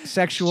it.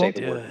 sexual. Say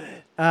the word.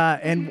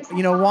 And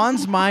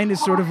Juan's mind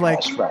is sort of like,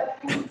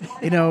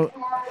 Also,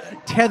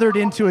 tethered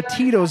into a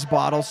Tito's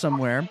bottle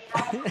somewhere.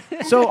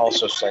 So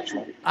also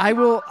sexual. I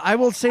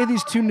will say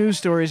these two news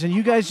stories, and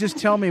you guys just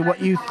tell me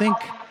what you think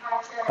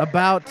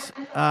about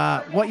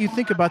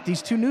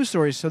these two news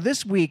stories. So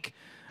this week,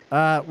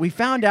 we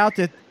found out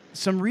that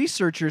some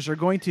researchers are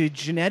going to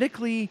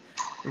genetically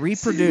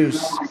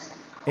reproduce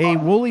a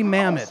woolly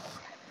mammoth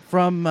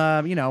from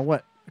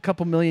a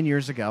couple million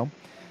years ago.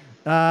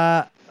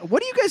 What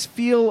do you guys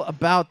feel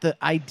about the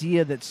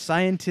idea that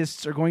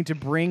scientists are going to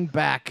bring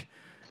back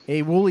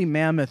a woolly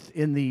mammoth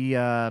in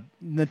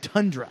the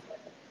tundra?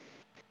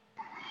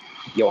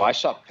 Yo, I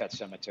saw Pet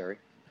Cemetery.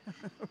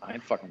 I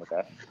ain't fucking with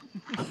that.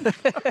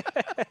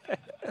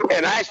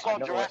 And I saw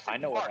Jurassic I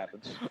know Park. what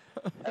happens.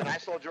 And I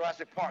saw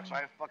Jurassic Park, so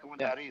I ain't fucking with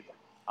that either.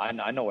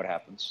 I know what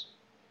happens.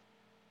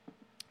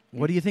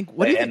 What do you think?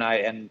 What do you think?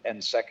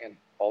 And second,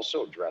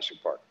 also Jurassic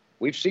Park.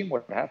 We've seen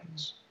what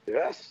happens.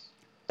 Yes.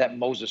 That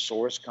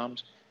Mosasaurus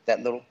comes,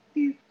 that little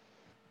beep,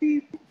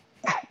 beep,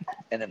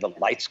 and then the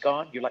light's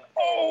gone. You're like,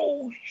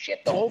 oh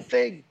shit, the whole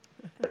thing.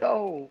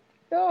 No.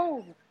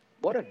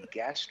 What a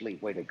ghastly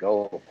way to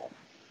go.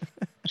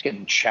 Just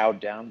getting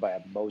chowed down by a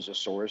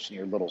Mosasaurus in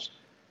your little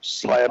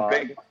sea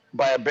pod.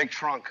 By a big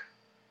trunk.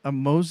 A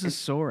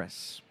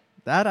Mosasaurus.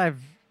 That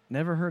I've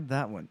never heard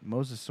that one.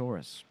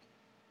 Mosasaurus.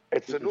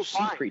 It's a new sea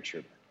find.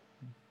 creature.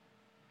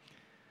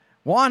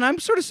 Juan, I'm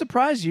sort of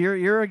surprised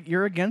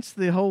you're against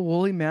the whole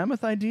woolly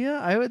mammoth idea.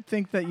 I would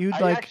think that you'd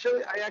I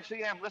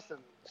actually am. Listen,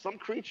 some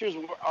creatures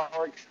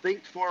are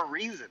extinct for a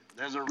reason.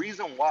 There's a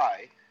reason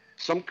why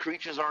some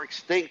creatures are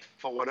extinct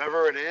for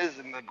whatever it is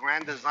in the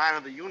grand design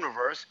of the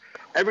universe.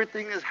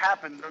 Everything has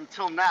happened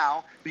until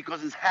now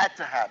because it's had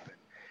to happen.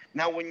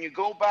 Now, when you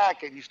go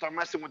back and you start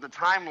messing with the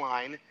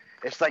timeline,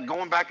 it's like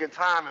going back in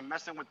time and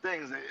messing with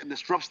things. It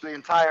disrupts the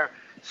entire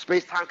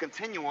space-time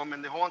continuum,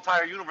 and the whole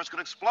entire universe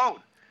could explode.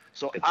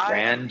 So The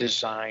grand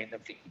design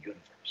of the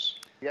universe.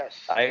 Yes.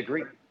 I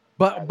agree.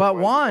 But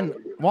Juan,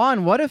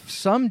 what if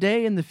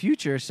someday in the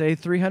future, say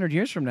 300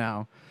 years from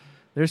now,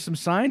 there's some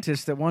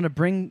scientists that want to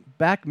bring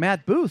back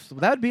Matt Booth?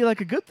 That would be like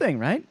a good thing,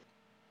 right?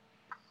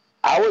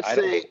 I would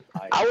say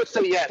yes.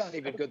 It's not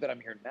even good that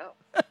I'm here now.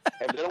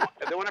 If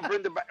they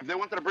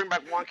wanted to bring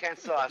back Juan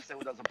Cancel, I say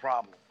that's a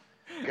problem.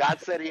 God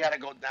said he had to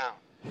go down,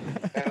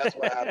 and that's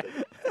what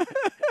happened.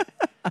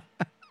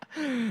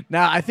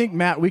 Now, I think,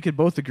 Matt, we could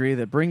both agree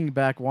that bringing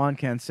back Juan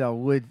Cancel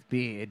would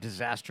be a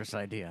disastrous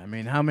idea. I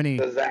mean, how many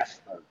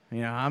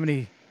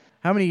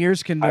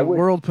years can the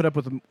world put up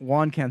with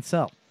Juan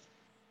Cancel?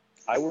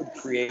 I would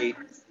create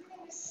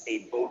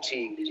a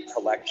boutique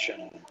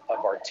collection of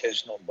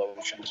artisanal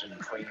lotions and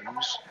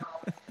creams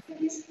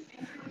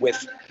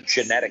with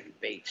genetic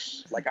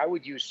base. Like, I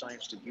would use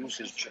science to use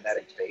his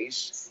genetic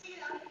base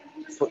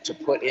to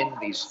put in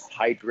these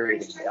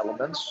hydrating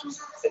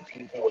elements that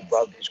people would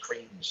rub his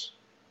creams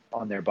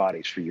on their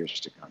bodies for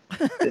years to come.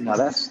 Now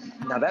that's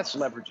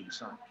leveraging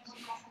science.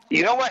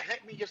 You know what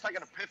hit me just like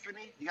an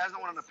epiphany? You guys know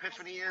what an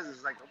ephany is?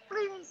 It's like a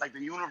bling, like the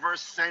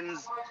universe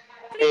sends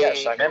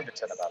Yes, I'm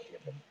impotent about the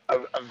epiphany.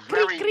 a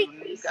very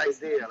unique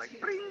idea. Like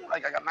bling,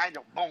 like an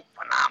idea, boom,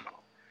 phenomenal.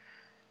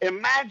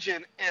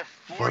 Imagine if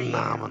for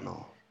years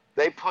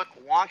they put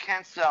Juan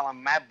Cancel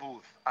and Matt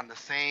Booth on the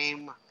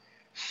same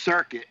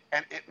circuit,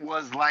 and it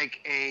was like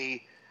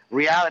a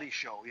reality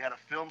show. We had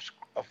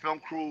a film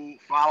crew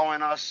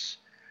following us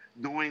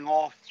doing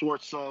all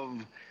sorts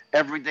of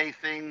everyday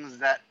things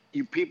that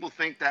people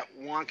think that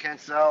Juan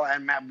Cancel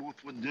and Matt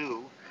Booth would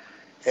do.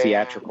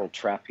 Theatrical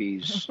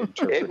trapeze It would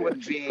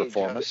interpretive be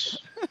performance.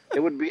 it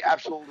would be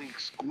absolutely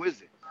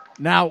exquisite.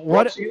 Now,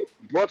 Brought to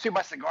you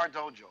by Cigar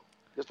Dojo.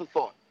 Just a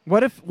thought.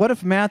 what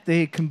if Matt,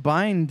 they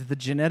combined the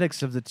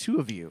genetics of the two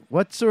of you?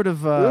 What sort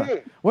of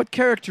what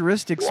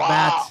characteristics, Wow.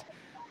 Matt?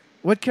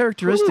 What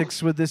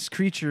characteristics would this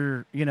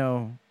creature, be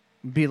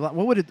like?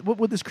 What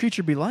would this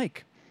creature be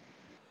like?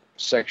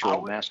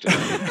 Sexual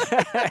masturbation.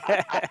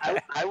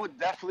 I would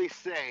definitely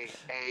say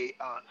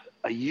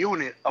a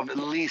unit of at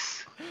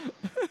least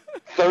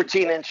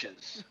 13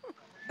 inches.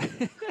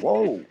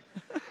 Whoa.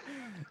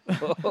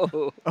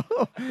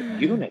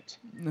 Unit.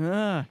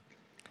 All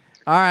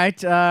right.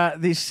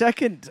 The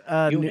second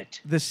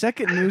Unit. the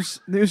second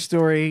news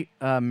story,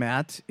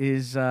 Matt,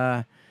 is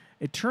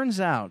it turns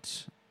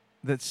out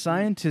that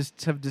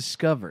scientists have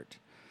discovered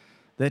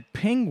that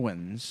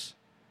penguins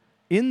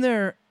in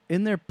their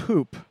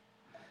poop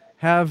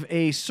have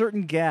a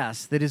certain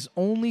gas that is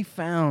only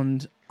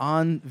found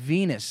on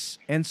Venus.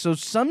 And so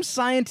some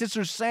scientists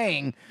are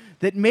saying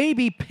that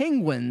maybe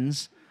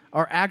penguins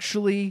are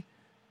actually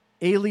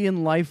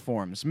alien life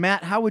forms.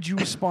 Matt, how would you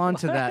respond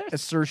to that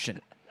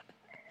assertion?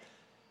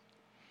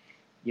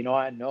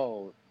 I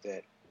know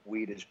that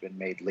weed has been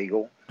made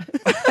legal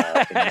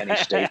in many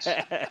states.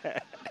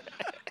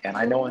 And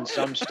I know in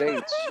some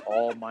states,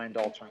 all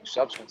mind-altering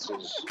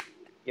substances,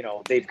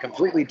 they've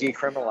completely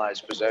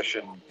decriminalized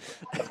possession,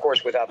 of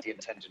course, without the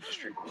intent to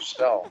distribute or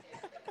sell,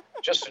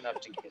 just enough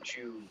to get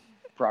you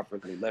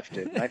properly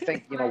lifted. And I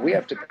think, we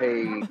have to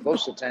pay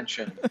close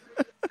attention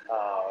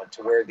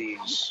to where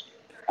these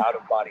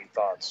out-of-body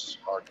thoughts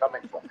are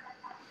coming from,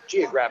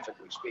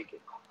 geographically speaking.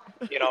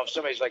 If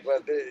somebody's like, well,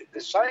 the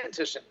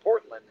scientists in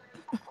Portland,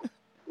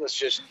 let's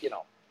just,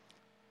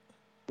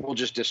 we'll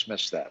just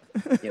dismiss that.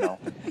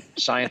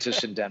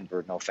 Scientists in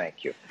Denver, no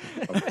thank you.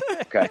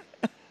 Okay.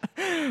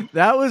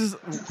 That was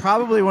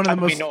probably one of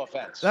the most. No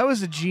offense. That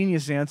was a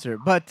genius answer.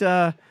 But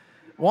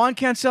Juan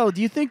Cancel,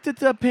 do you think that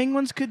the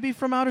penguins could be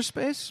from outer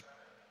space?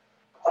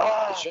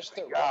 It's just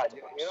their God,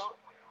 rectums.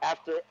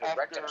 After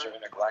Rectums are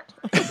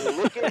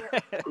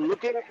neglected.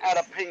 looking at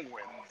a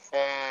penguin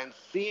and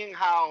seeing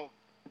how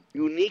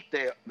unique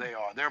they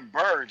are. They're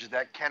birds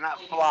that cannot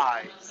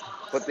fly,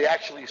 but they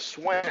actually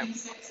swim.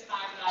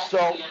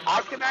 So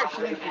I can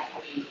actually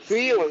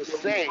feel and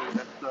say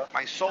that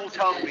my soul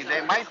tells me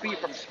they might be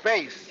from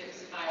space,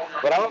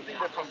 but I don't think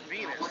they're from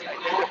Venus. I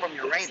think they're from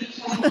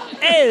Uranus.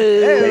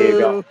 There you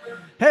go.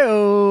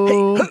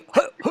 Hey-o.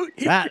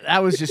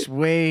 That was just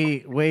way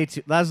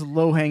too. That was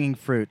low hanging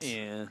fruit.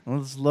 Yeah. Well,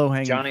 this is low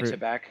hanging Johnny fruit.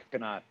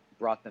 Tobacconaut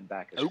brought them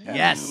back as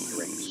Yes.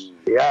 Uranus.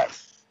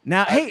 Yes.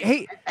 Now,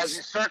 hey, As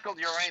you circled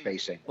Uranus.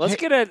 Spacing. Let's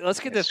get the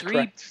That's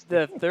correct.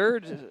 the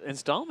third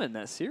installment in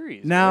that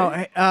series. now,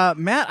 right?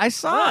 Matt, I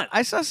saw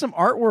some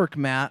artwork,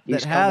 Matt, that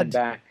He's coming had.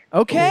 back.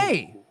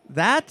 Okay,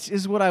 that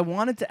is what I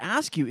wanted to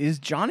ask you. Is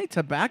Johnny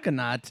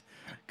Tobacconaut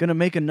going to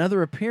make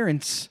another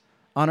appearance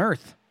on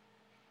Earth?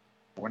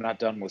 We're not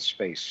done with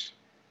space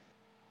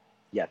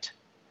yet.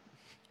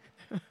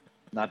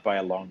 Not by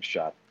a long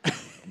shot. And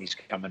he's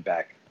coming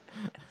back.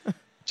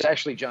 It's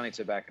actually Johnny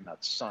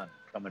Tobacconaut's son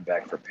coming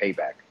back for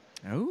payback.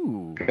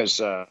 Oh. Because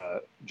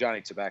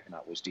Johnny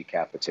Tobacconaut was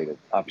decapitated,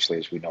 obviously,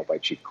 as we know, by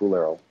Chief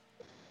Coolero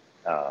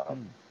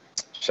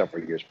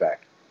several years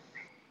back.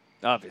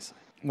 Obviously.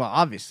 Well,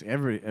 obviously,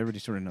 everybody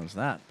sort of knows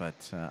that. But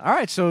all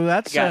right, so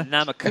that's Got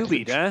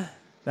Namakubi, huh?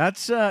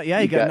 that's you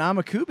You got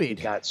got- He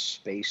Namakubi. got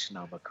Space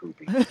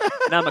Namakubi.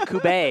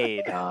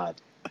 Namakubade. God.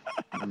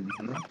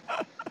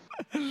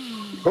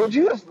 Don't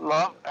you just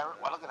love? Well,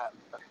 look at that.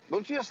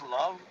 Don't you just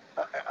love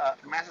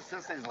Master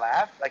Sensei's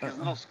laugh, like his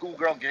little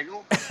schoolgirl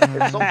giggle?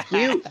 It's so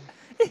cute.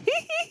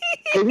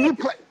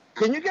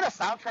 Can you get a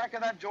soundtrack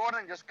of that, Jordan,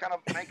 and just kind of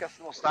make us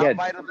a little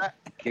soundbite of that?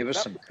 Give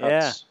us some Yeah.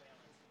 cuts.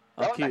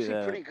 I'll That was cue actually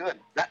that. pretty good.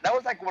 That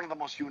was like one of the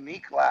most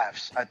unique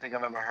laughs I think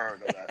I've ever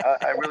heard of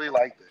that. I really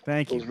liked it.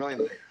 Thank It you. was really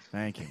nice.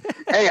 Thank you.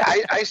 Hey,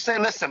 I say,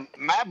 listen,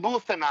 Matt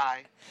Booth and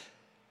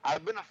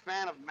I've been a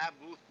fan of Matt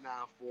Booth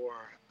now for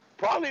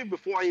probably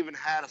before I even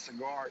had a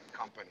cigar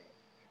company.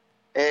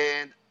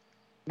 And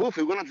Booth,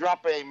 we're gonna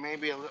drop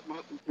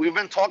we've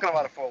been talking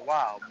about it for a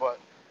while, but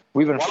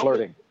We've been Why don't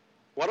flirting.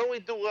 why don't we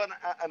do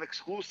an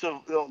exclusive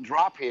little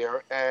drop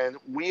here? And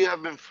we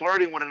have been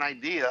flirting with an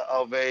idea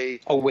of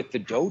Oh, with the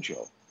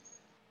dojo.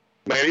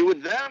 maybe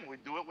with them. We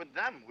do it with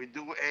them. We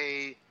do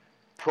a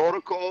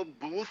Protocol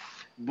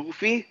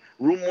Boofy,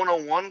 Room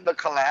 101, the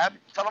collab.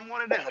 Tell them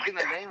what it is. I think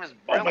the name is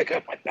Oh my brilliant.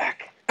 God, my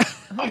back.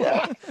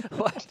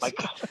 What? My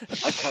God.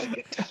 I gotta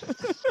get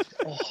that.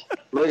 Oh,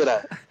 Look at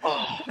that.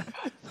 oh.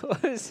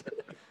 What is-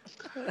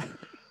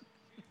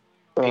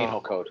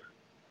 Penal code.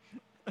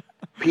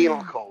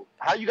 Penal Code.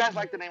 How you guys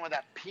like the name of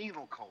that?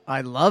 Penal Code.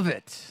 I love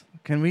it.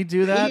 Can we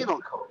do that? Penal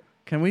Code.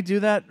 Can we do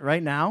that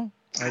right now?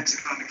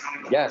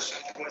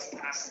 Yes.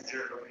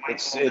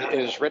 It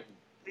is written.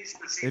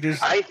 It is.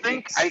 I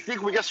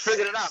think we just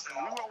figured it out.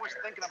 We were always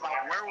thinking about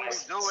where will we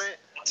do it,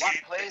 what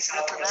plays this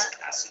and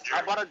that.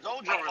 How about a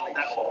dojo release?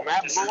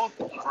 Matt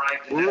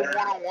Booth, Room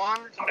 101,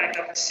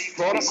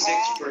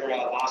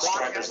 Protocol,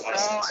 Juan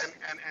Castell,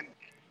 and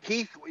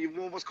Keith,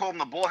 what was called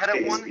the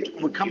bullheaded one,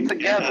 would come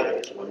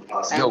together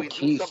and we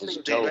do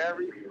something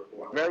very,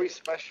 very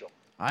special.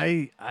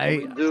 We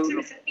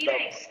do the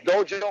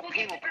dojo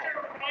penal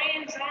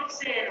code.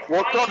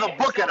 We'll throw the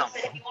book at them.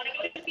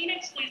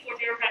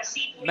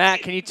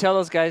 Matt, can you tell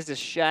those guys to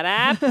shut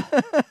up?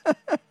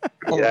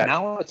 Yeah.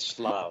 Now it's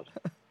loud.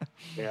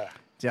 Yeah.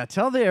 Yeah,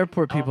 tell the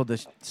airport people to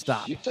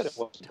stop. You said it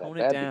wasn't Tone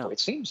that it bad down. before.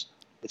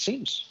 It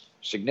seems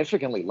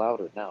significantly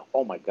louder now.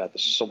 Oh my God,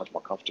 this is so much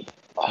more comfortable.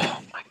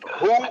 Oh my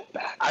God. my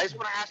back. I just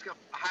want to ask a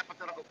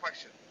hypothetical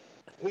question.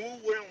 Who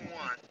wouldn't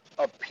want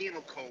a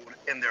penal code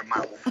in their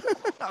mouth?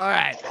 All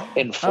right.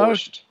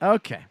 Enforced.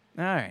 Okay.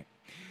 All right.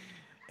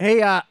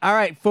 Hey, all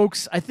right,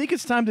 folks. I think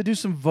it's time to do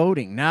some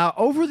voting. Now,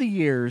 over the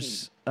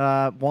years,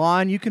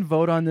 Juan, you can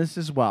vote on this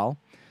as well.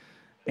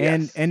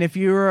 Yes. And if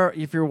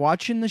you're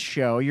watching the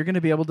show, you're going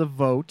to be able to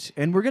vote,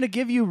 and we're going to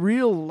give you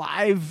real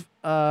live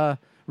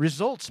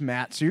results,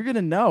 Matt. So you're going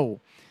to know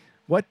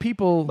what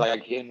people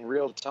Like in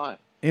real time.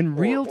 in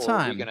real Or are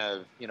time. we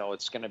gonna,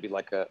 it's gonna be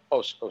like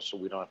so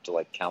we don't have to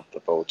like count the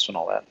votes and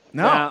all that.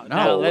 No.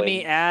 Now, let me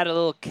Polling. add a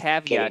little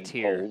caveat Getting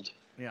here. polled.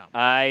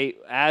 Yeah.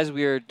 As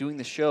we were doing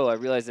the show, I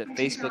realized that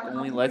Facebook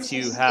only lets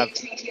you have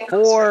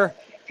 4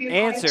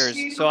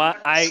 answers. So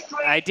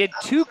I did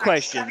 2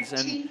 questions,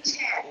 and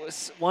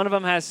one of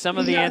them has some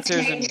of the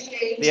answers, and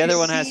the other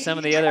one has some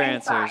of the other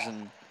answers,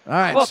 and All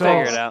right. we'll so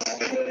figure it out.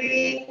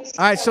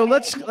 All right. So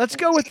let's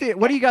go with the.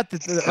 What do you got?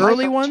 The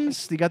early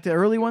ones. You got the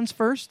early ones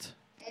first.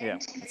 Yeah,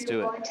 let's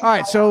do it. All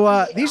right,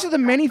 so these are the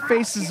many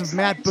faces of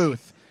Matt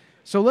Booth.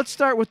 So let's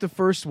start with the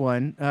first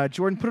one.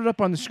 Jordan, put it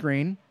up on the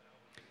screen.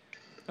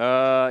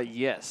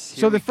 Yes.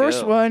 So the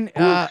first one.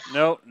 No.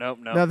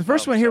 No, the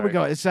first one. Here we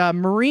go. It's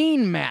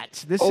Marine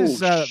Matt. This is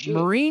shit.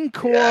 Marine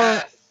Corps.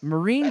 Yes.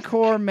 Marine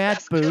Corps Matt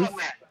That's Killer Booth.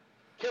 Matt.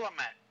 Killer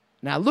Matt.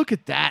 Now look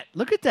at that.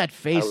 Look at that I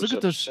face. was Look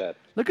at those. upset.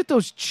 Look at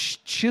those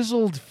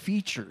chiseled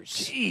features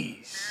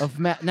Jeez. of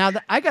Matt. Now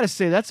I gotta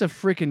say that's a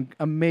freaking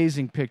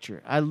amazing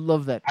picture. I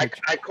love that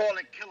picture. I call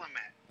it Killer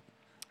Matt.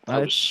 I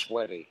was It's-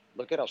 sweaty.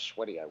 Look at how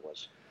sweaty I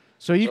was.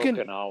 So you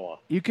Okinawa.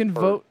 can or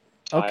vote.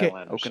 Okay.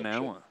 Thailand or some shit.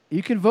 Okinawa.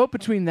 You can vote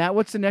between that.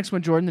 What's the next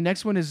one, Jordan? The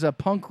next one is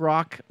punk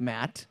rock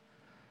Matt.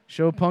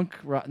 Show punk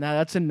rock. Now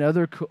that's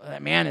another cool.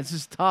 Man, this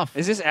is tough.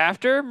 Is this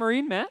after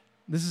Marine Matt?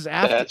 This is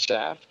after. That's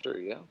after,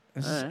 yeah.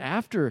 This is Alright.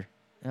 after.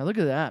 Now look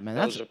at that, man.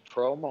 That That's was a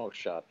promo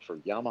shot for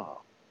Yamaha.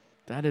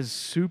 that is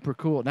super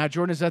cool. Now,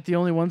 Jordan, is that the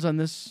only ones on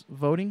this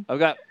voting?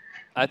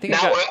 I think Now,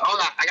 I got. hold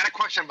on. I got a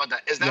question about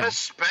that. Is that Yeah. a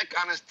speck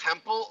on his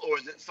temple, or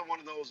is it some one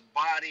of those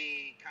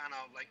body kind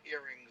of like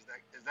earrings?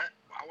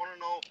 I want to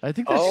know. I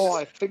think that's. Oh,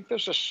 I think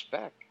there's a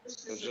spec.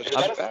 There's a Is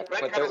that a spec,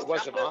 but on there his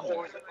wasn't temple, on there.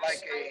 or is it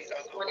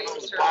like one of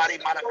those body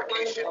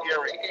modification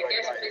earrings?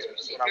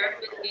 That's what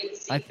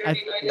I want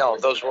to know. No,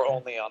 those were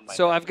only on my.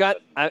 So I've got.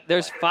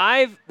 There's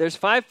 5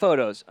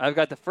 photos. I've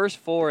got the first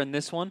 4 in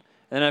this one,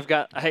 and I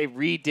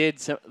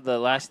redid the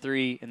last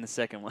 3 in the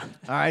second one.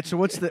 All right. So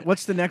what's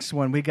the next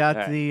one? We got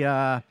All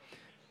right.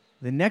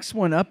 the next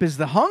one up is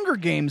the Hunger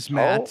Games,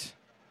 Matt.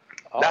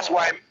 Oh. That's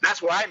why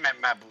I met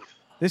Matt Booth.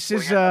 This Well,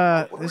 is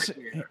yeah, this.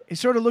 It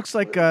sort of looks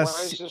like Why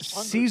is this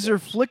Hunger Caesar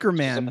Games? Is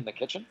Flickerman. him in the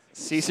kitchen?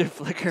 Caesar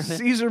Flickerman.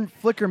 Caesar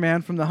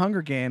Flickerman from the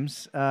Hunger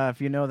Games,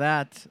 if you know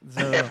that.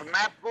 So, If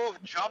Matt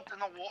Booth jumped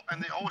in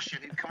the ocean,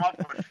 he'd come up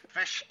with a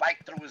fish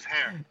spiked through his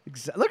hair.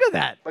 look at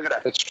that. Look at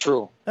that. It's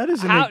true. That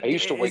is How, amazing. I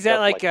used to wake is that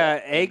up like, like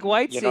that. egg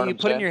whites You know that what you I'm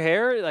put in saying? your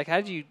hair? Like,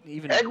 how did you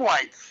even Egg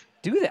whites.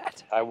 do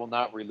that? I will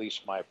not release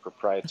my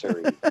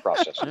proprietary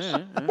processes.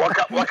 What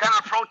kind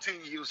of protein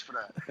you use for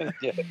that?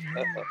 Yeah.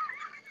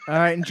 All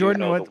right, and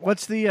Jordan, know the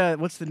what's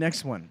the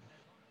next one?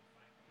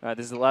 All right,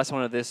 this is the last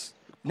one of this.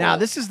 Now poll.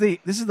 this is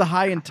the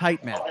high and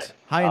tight, Matt.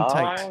 High and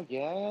tight. Oh,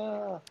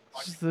 yeah.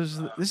 This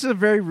is a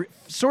very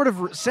sort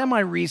of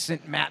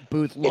semi-recent Matt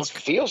Booth look. It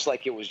feels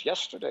like it was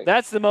yesterday.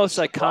 That's the most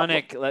That's the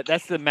problem. iconic.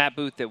 That's the Matt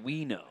Booth that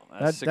we know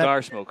as That-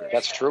 cigar smoker.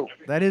 That's true.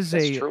 That is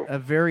That's true. a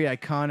very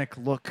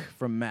iconic look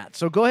from Matt.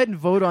 So go ahead and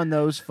vote on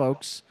those,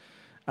 folks.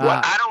 What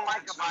I don't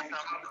like about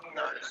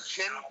the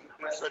chin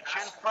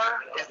fur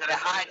is that it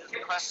hides the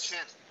cleft chin.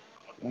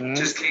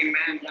 Just came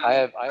in. I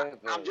have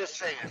I'm just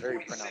saying. a very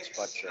pronounced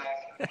butt chin.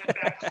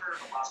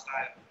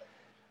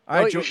 All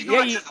right, Oh, Jo-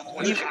 yeah,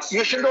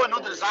 You should do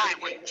another design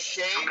where you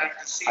shave.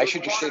 I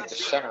should just shave the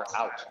center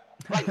out.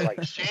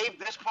 Like shave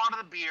this part of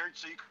the beard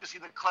so you can see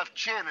the cleft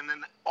chin, and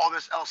then all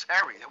this else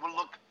hairy. It would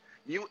look.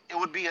 It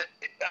would be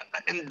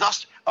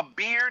a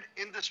beard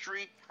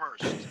industry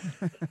first.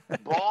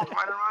 Bald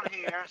right around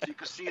here, so you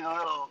can see the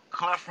little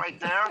cleft right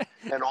there,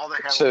 and all the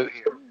hair So- over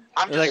here.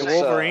 I'm You're just like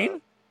saying.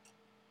 Wolverine.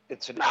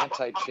 It's an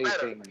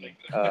anti-chafing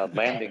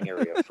landing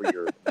area for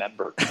your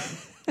member.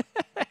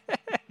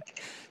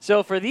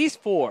 So for these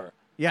 4,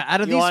 yeah, out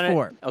of you these want it-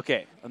 4,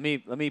 Okay, let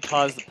me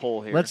pause the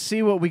poll here. let's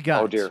see what we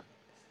got. Oh dear.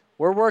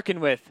 We're working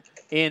with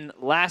in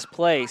last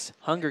place,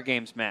 Hunger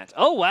Games Matt.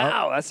 Oh,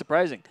 wow. That's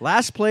surprising.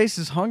 Last place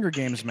is Hunger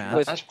Games, Matt.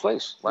 With- Last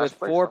place. With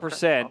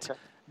 4%. Okay.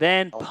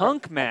 Then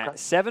Punk Matt,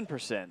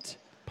 7%.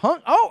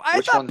 Punk. Oh, I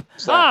Which thought.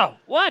 one's that? Oh,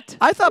 what?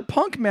 I thought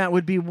Punk Matt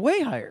would be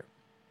way higher.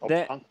 Oh,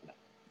 that- Punk.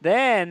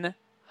 Then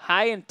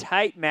High and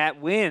Tight Matt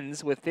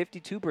wins with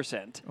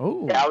 52%.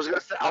 Oh. Yeah, I was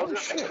gonna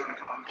say.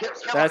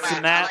 That's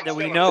the Matt that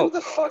we Who know.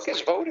 the fuck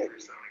is voting?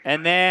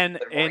 And then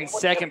in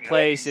second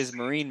place is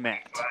Marine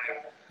Matt.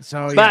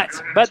 So yeah.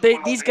 But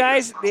these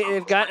guys,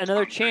 they've got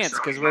another chance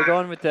because we're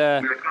going with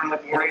the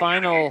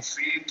final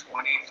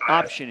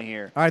option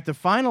here. All right, the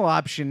final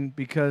option,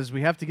 because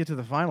we have to get to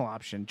the final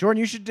option. Jordan,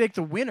 you should take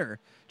the winner,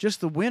 just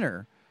the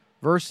winner,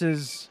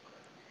 versus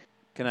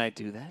Can I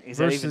do that? Is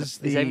versus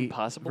that even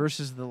possible?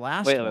 versus the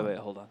last Wait, one.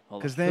 hold on.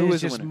 Because Who then was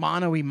it's the just winner?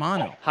 mono y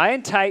mono. High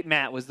and Tight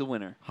Matt was the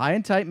winner. High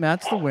and Tight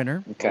Matt's the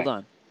winner, Okay. Hold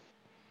on.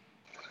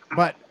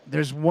 but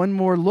there's one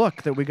more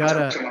look that we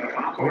gotta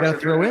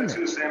throw in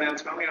there. San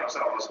Antonio, so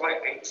it was like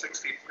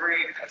 863.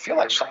 I feel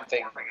like something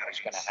is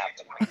going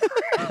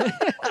to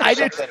happen. I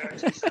did.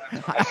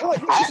 I feel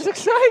like This is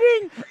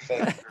exciting.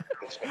 something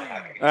is going to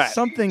happen. All right.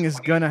 Something is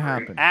gonna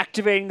happen.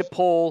 Activating the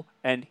poll,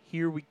 and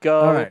here we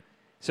go. All right.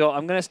 So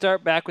I'm going to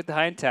start back with the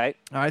High and Tight.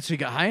 All right, so you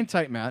got High and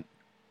Tight Matt,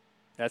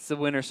 That's the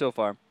winner so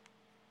far.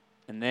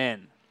 And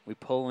then we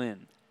pull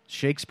in.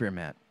 Shakespeare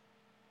Matt,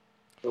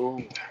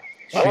 Ooh.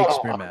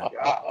 Shakespeare Matt.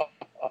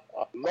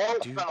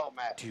 Longfellow,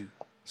 Matt.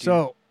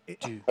 So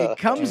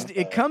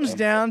it comes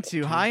down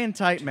to High and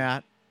Tight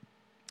Matt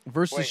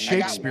versus Wait, I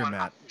got Shakespeare one.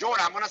 Matt.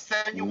 Jordan, I'm gonna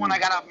send you one I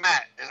got up,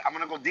 Matt. I'm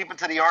gonna go deep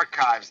into the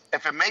archives.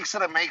 If it makes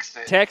it, it makes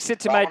it. Text it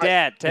to So my I'm gonna-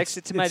 dad. Text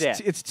it to my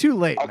dad. It's too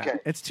late, Okay.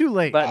 Matt. It's too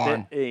late. But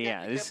on.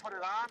 yeah, You this, can't put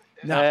it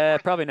on? No.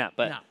 probably not.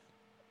 But No.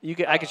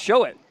 I could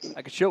show it.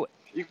 I could show it.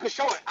 You can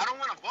show it. I don't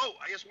want to vote.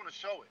 I just want to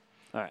show it.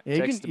 All right. Yeah,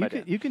 you text can, to my you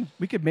dad. can, you can,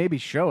 we could maybe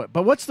show it.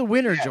 But what's the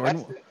winner, Yeah, Jordan?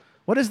 that's it.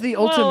 What is the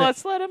Well, ultimate?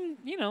 let's let him.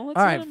 Let's All let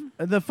right, him.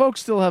 the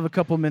folks still have a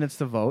couple minutes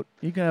to vote.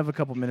 You can have a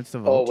couple minutes to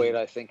Oh, vote. wait,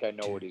 I think I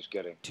know what he's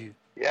getting.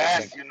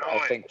 Yes, you know I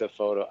it. think the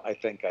photo, I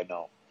think I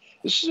know.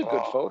 This is a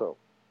good Oh. photo.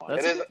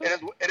 That's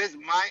It is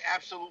my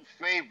absolute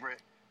favorite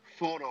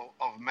photo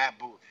of Matt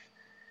Booth.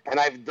 And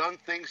I've done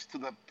things to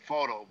the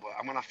photo, but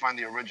I'm gonna find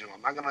the original.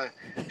 I'm not gonna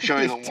show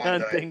you the You've one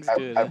done that things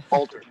to it. I've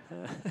altered.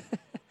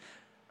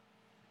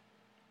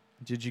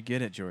 Did you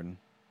get it, Jordan?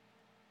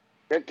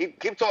 Yeah,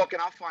 keep talking.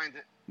 I'll find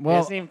it. He Well,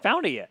 hasn't even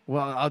found it yet.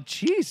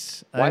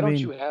 jeez. Why I don't mean,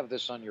 you have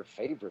this on your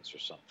favorites or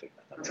something?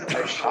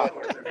 I should.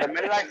 The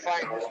minute I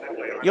find this,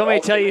 You want me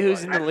to tell you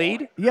who's in the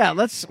lead? Yeah,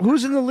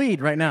 who's in the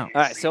lead right now?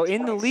 All right. So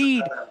in the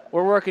lead,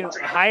 we're working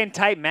High and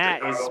Tight.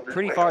 Matt is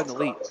pretty far in the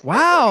lead.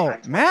 Wow,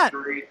 Matt.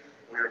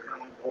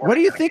 What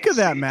do you think of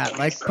that, Matt?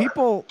 Like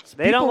people,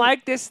 They don't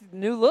like this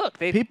new look.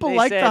 They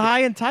like said, the High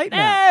and Tight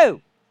Matt.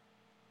 No.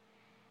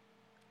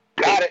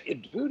 got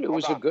it. Dude, it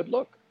was a good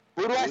look.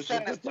 Who do I It was a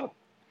send this good to? look.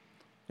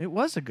 It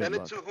was a good Send it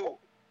look. to who?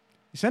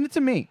 Send it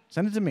to me.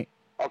 Send it to me.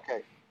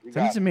 Okay. You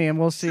Send it got to me, and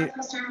we'll see.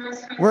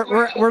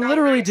 We're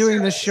literally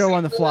doing this show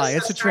on the fly.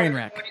 It's a train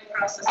wreck.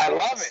 I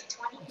love it.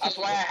 That's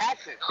why I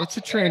hacked it. It's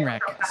a train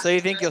wreck. So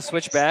you think you'll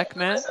switch back,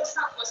 Matt?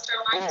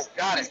 Boom,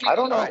 got it. I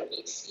don't know.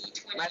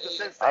 Matt just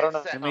said I don't know.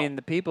 I send. mean,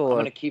 the I'm people.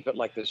 going to keep it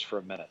like this for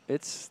a minute.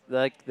 It's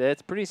like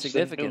that's pretty It's a new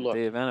significant. look.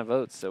 The amount of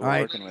votes that we're All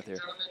right. working with here.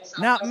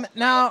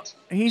 Now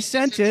he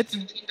sent it.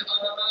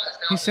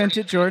 He sent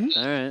it, Jordan.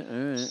 All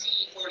right.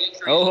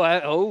 All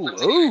right.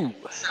 Oh.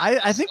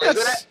 I think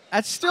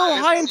that's still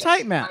High and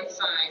Tight, Matt.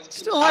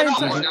 Still High and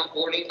Tight.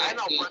 I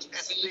know, but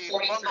it's the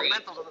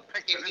fundamentals of the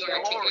picture.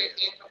 It's glorious.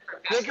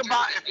 Think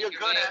about if you're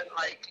good at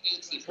like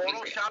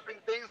photoshopping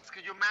things.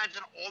 Could you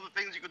imagine all the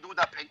things you could do with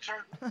that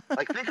picture?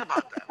 Like think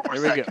about that. For a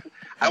Here we go.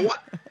 second.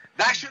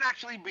 That should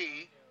actually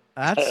be.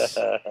 That's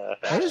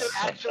That should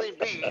actually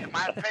be, in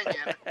my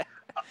opinion,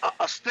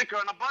 a sticker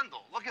in a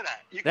bundle. Look at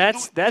that. You can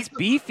That's do- that's you could-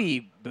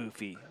 beefy,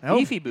 boofy. Oh.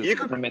 Beefy, boofy. You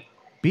could, you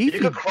beefy.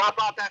 could crop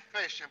out that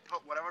fish and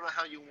put whatever the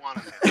hell you want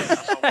in there.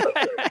 That's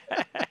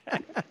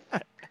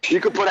all. You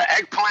could put an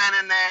eggplant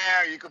in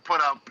there. You could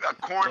put a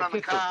corn on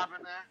the cob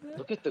in there.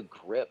 Look at the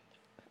grip.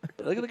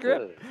 Look at the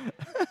grip.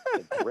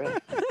 The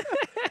grip.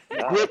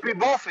 God. Grippy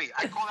Boofy.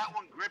 I call that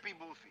one Grippy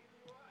Boofy.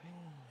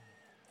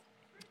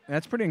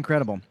 That's pretty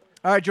incredible.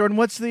 All right, Jordan.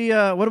 What's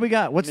the what do we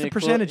got? What's the Let me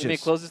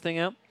percentages? close this thing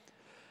out.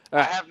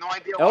 I have no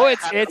idea. Oh, why I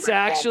it's have it it's on my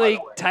phone, actually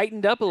by the way.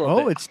 tightened up a little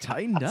bit. Oh, it's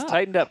tightened up. It's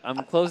tightened up.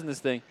 I'm closing this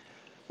thing.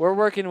 We're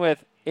working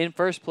with, in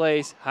first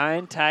place, High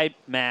and Tight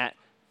Matt,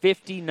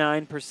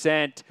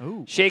 59%.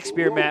 Ooh.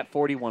 Shakespeare Matt,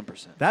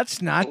 41%.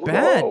 That's not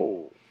bad.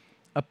 Whoa.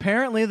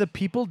 Apparently, the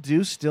people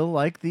do still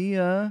like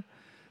the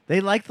they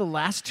like the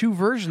last two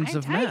versions High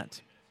of and tight.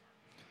 Matt.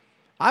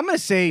 I'm gonna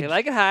say They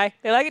like it high.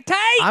 They like it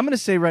tight. I'm gonna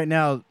say right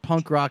now,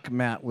 Punk Rock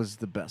Matt was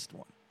the best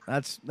one.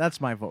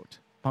 That's my vote.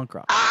 Punk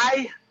Rock.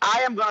 I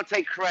am going to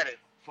take credit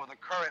for the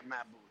current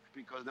Matt Booth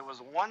because there was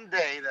one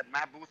day that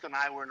Matt Booth and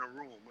I were in a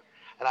room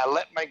and I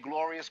let my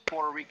glorious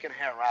Puerto Rican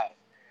hair out.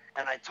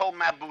 And I told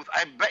Matt Booth,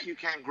 I bet you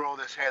can't grow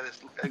this hair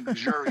this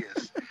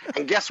luxurious.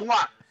 And guess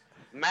what?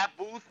 Matt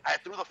Booth, I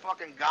threw the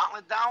fucking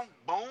gauntlet down,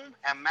 boom,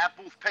 and Matt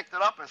Booth picked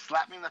it up and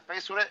slapped me in the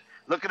face with it.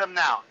 Look at him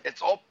now.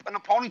 It's all in a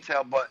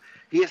ponytail, but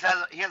he has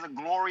a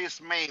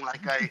glorious mane,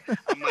 like a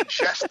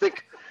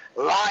majestic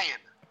lion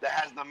that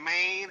has the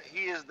mane.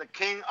 He is the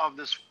king of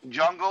this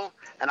jungle,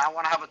 and I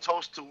want to have a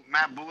toast to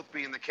Matt Booth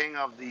being the king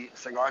of the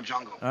cigar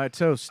jungle. All right,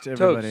 toast,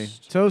 everybody.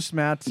 Toast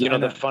Matt. You know,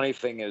 the funny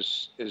thing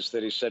is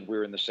that he said we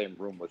were in the same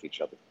room with each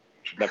other.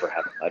 Should never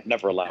happen. I'd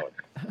never allow it.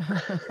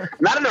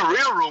 Not in a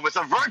real room. It's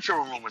a virtual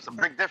room. It's a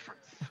big difference.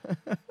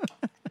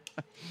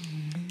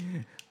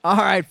 All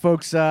right,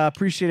 folks.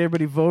 Appreciate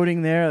everybody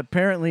voting there.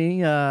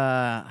 Apparently,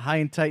 High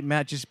and Tight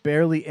Matt just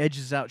barely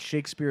edges out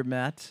Shakespeare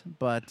Matt,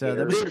 but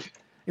it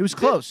was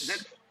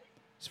close.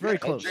 It's very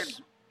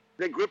close.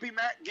 Did Grippy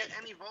Matt get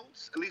any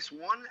votes? At least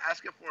one?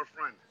 Ask it for a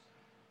friend.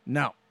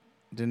 No.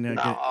 Didn't didn't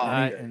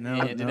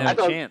have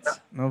a chance.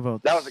 No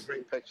votes. That was a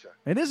great picture.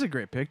 It is a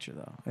great picture,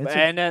 though.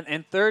 And then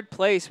in third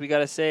place, we got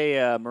to say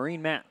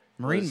Marine Matt.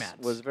 Matt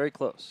was very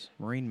close.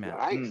 Marine Matt.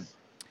 Nice.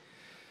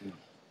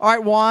 All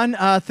right, Juan.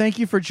 Thank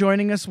you for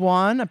joining us,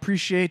 Juan.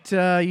 Appreciate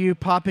you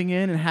popping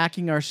in and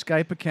hacking our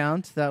Skype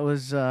account. That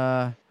was.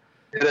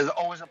 It is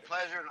always a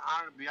pleasure and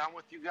honor to be on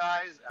with you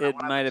guys. And it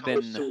might have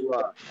been. It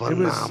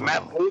was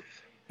Matt Booth.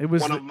 It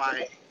was one of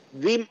my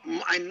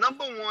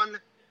number one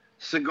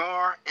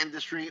cigar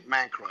industry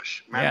man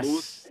crush. Matt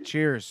Booth.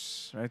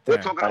 Cheers. Right there.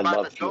 We're talking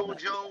about the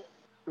Dojo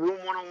Room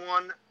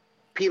 101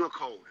 penal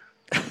code.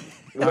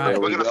 We're gonna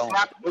throw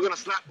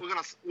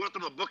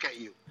the book at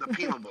you, the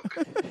penal book.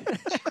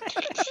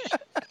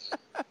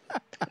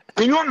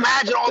 Can you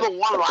imagine all the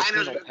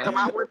one-liners we could come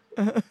out with?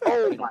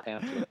 Oh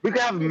my! We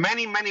could have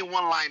many, many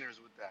one-liners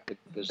with that.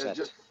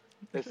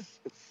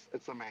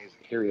 It's amazing.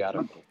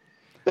 Periodical.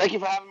 Thank you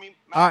for having me,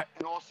 Matt. All right.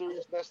 In all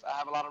seriousness, I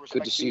have a lot of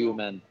respect. Good to see you,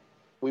 man.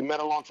 We met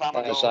a long time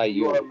ago. SIU.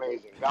 You are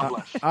amazing. God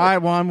bless. All right,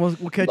 Juan.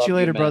 We'll catch Love you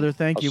later, man. brother.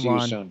 Thank I'll you, see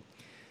Juan. You soon.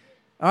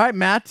 All right,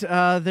 Matt.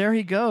 There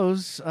he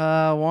goes.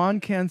 Juan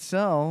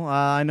Cancel.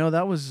 I know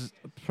that was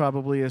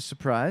probably a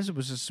surprise. It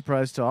was a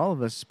surprise to all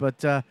of us.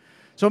 But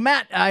so,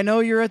 Matt, I know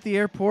you're at the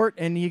airport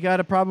and you got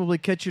to probably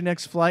catch your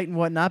next flight and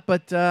whatnot.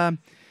 But I'm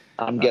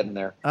getting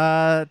there.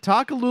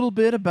 Talk a little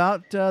bit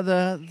about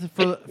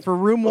for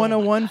Room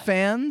 101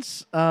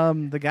 fans,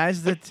 the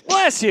guys that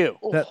bless you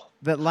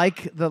that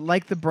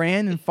like the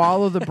brand and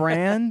follow the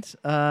brand.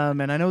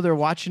 And I know they're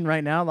watching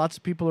right now. Lots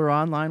of people are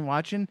online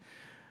watching.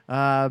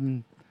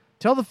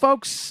 Tell the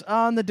folks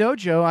on the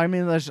dojo. I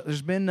mean,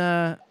 there's been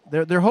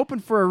they're hoping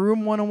for a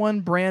Room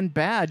 101 brand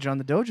badge on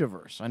the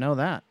Dojoverse. I know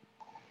that.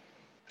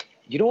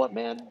 You know what,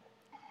 man?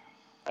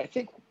 I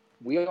think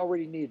we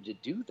already needed to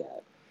do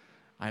that.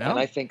 I know. And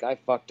I think I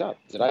fucked up.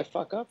 Did I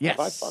fuck up? Yes.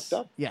 Have I fucked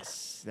up?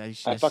 Yes.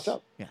 I fucked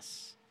up.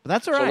 Yes. But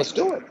that's all right.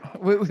 So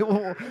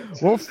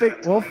let's do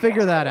it. We'll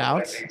figure that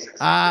out.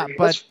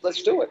 But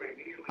let's do it.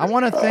 I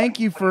want to thank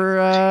you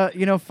for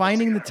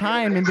finding the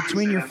time in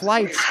between your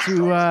flights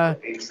to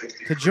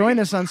join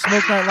us on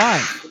Smoke Night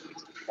Live.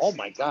 Oh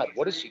my God,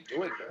 what is he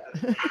doing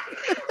there?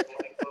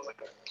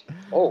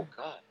 Oh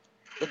God,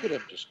 look at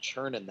him just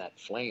churning that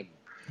flame,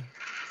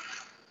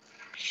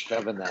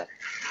 shoving that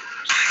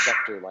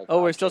scepter like.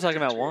 Oh, we're still talking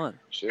about Juan.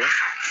 See? Yeah.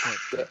 Oh,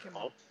 yeah.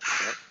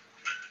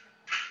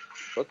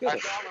 Look at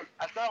him.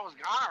 I thought I was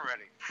gone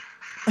already.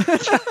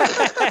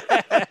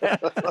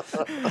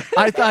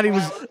 I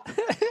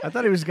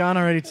thought he was gone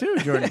already too,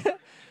 Jordan.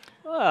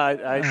 Well,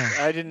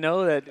 I didn't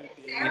know that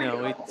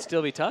we'd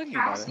still be talking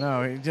about it.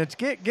 No, just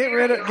get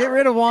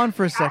rid of Juan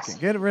for a second.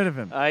 Get rid of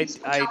him. I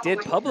did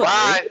publicly.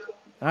 Bye.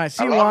 All right,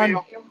 see you, Juan.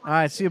 All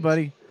right, see you,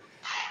 buddy.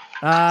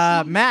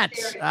 Matt,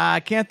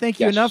 I can't thank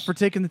you enough for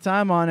taking the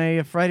time on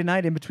a Friday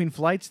night in between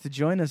flights to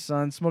join us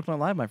on Smoke Night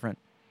Live, my friend.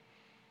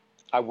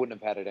 I wouldn't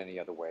have had it any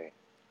other way.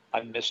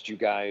 I missed you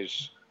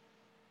guys.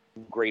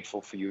 I'm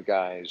grateful for you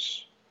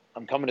guys.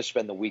 I'm coming to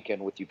spend the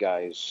weekend with you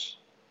guys.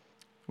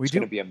 It's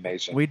going to be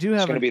amazing. We do have.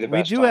 It's going to be the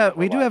best.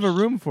 We do have a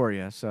room for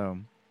you. So.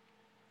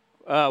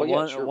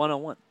 Sure.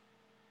 101.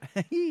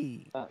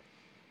 That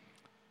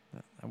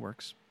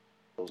works.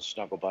 Those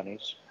snuggle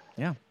bunnies.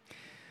 Yeah.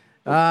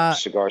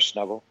 Cigar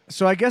snuggle.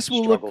 So I guess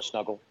we'll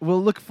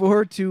look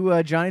forward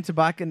to Johnny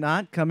Tobacco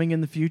Knot coming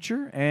in the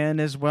future,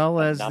 and as well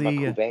as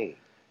the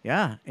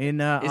in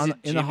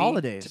the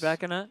holidays.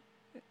 Tobacco Knot?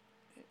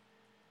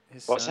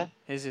 What's that?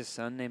 Is his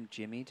son named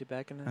Jimmy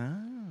Tobacco Knot?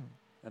 Oh.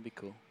 That'd be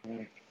cool.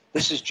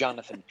 This is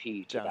Jonathan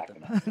P. Tobacco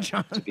Knot,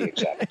 to be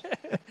exact.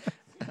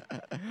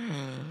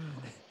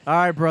 All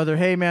right, brother.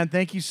 Hey, man,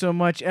 thank you so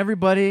much.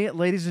 Everybody,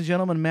 ladies and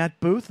gentlemen, Matt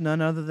Booth, none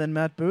other than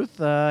Matt Booth.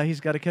 He's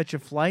got to catch a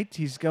flight.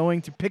 He's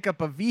going to pick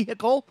up a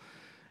vehicle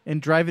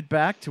and drive it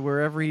back to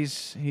wherever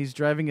he's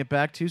driving it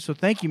back to. So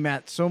thank you,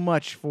 Matt, so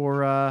much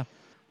for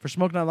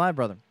Smoke Night Live,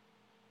 brother.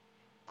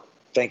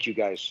 Thank you,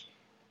 guys.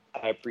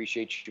 I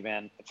appreciate you,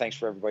 man. Thanks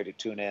for everybody to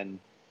tune in.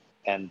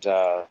 And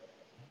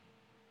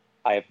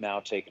I have now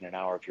taken an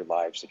hour of your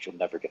lives that you'll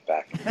never get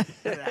back.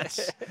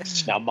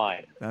 It's now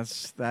mine.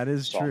 That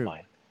is it's true. All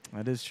mine.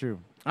 That is true.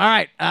 All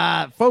right,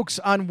 folks,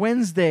 on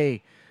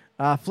Wednesday,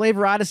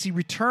 Flavor Odyssey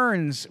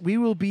returns. We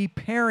will be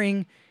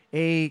pairing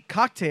a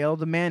cocktail,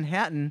 the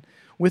Manhattan,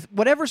 with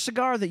whatever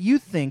cigar that you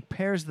think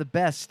pairs the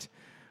best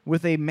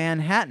with a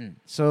Manhattan.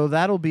 So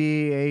that'll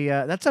be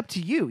that's up to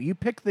you. You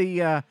pick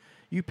the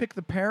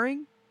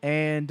pairing,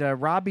 and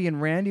Robbie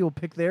and Randy will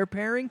pick their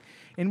pairing,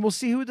 and we'll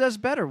see who does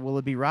better. Will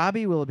it be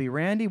Robbie? Will it be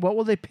Randy? What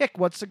will they pick?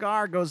 What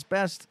cigar goes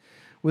best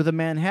with a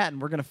Manhattan?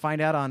 We're going to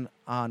find out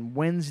on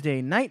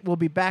Wednesday night. We'll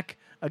be back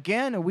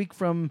again a week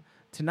from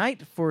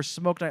tonight for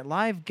Smoke Night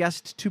Live.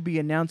 Guest to be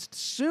announced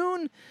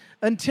soon.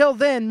 Until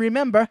then,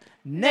 remember,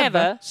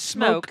 never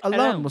smoke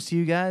alone. We'll see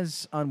you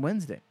guys on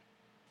Wednesday.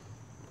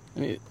 I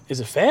mean, is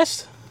it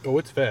fast? Oh,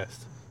 it's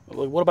fast.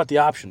 What about the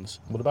options?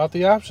 What about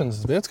the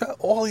options? It's got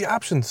all the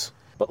options.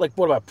 But,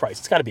 what about price?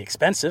 It's got to be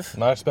expensive.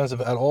 Not expensive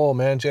at all,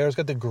 man. JR's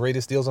got the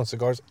greatest deals on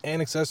cigars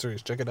and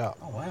accessories. Check it out.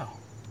 Oh, wow.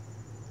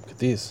 Look at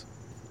these.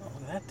 Oh,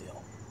 look at that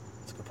deal.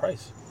 That's a good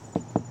price.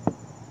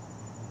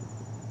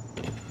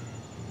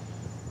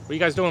 What are you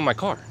guys doing in my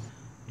car?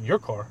 Your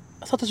car?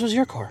 I thought this was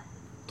your car.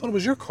 I thought it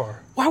was your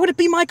car. Why would it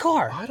be my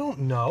car? I don't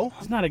know.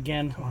 It's not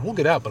again. We'll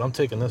get out, but I'm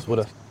taking this with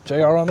us.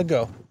 JR on the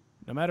go.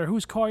 No matter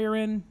whose car you're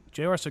in,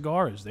 JR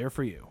Cigar is there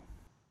for you.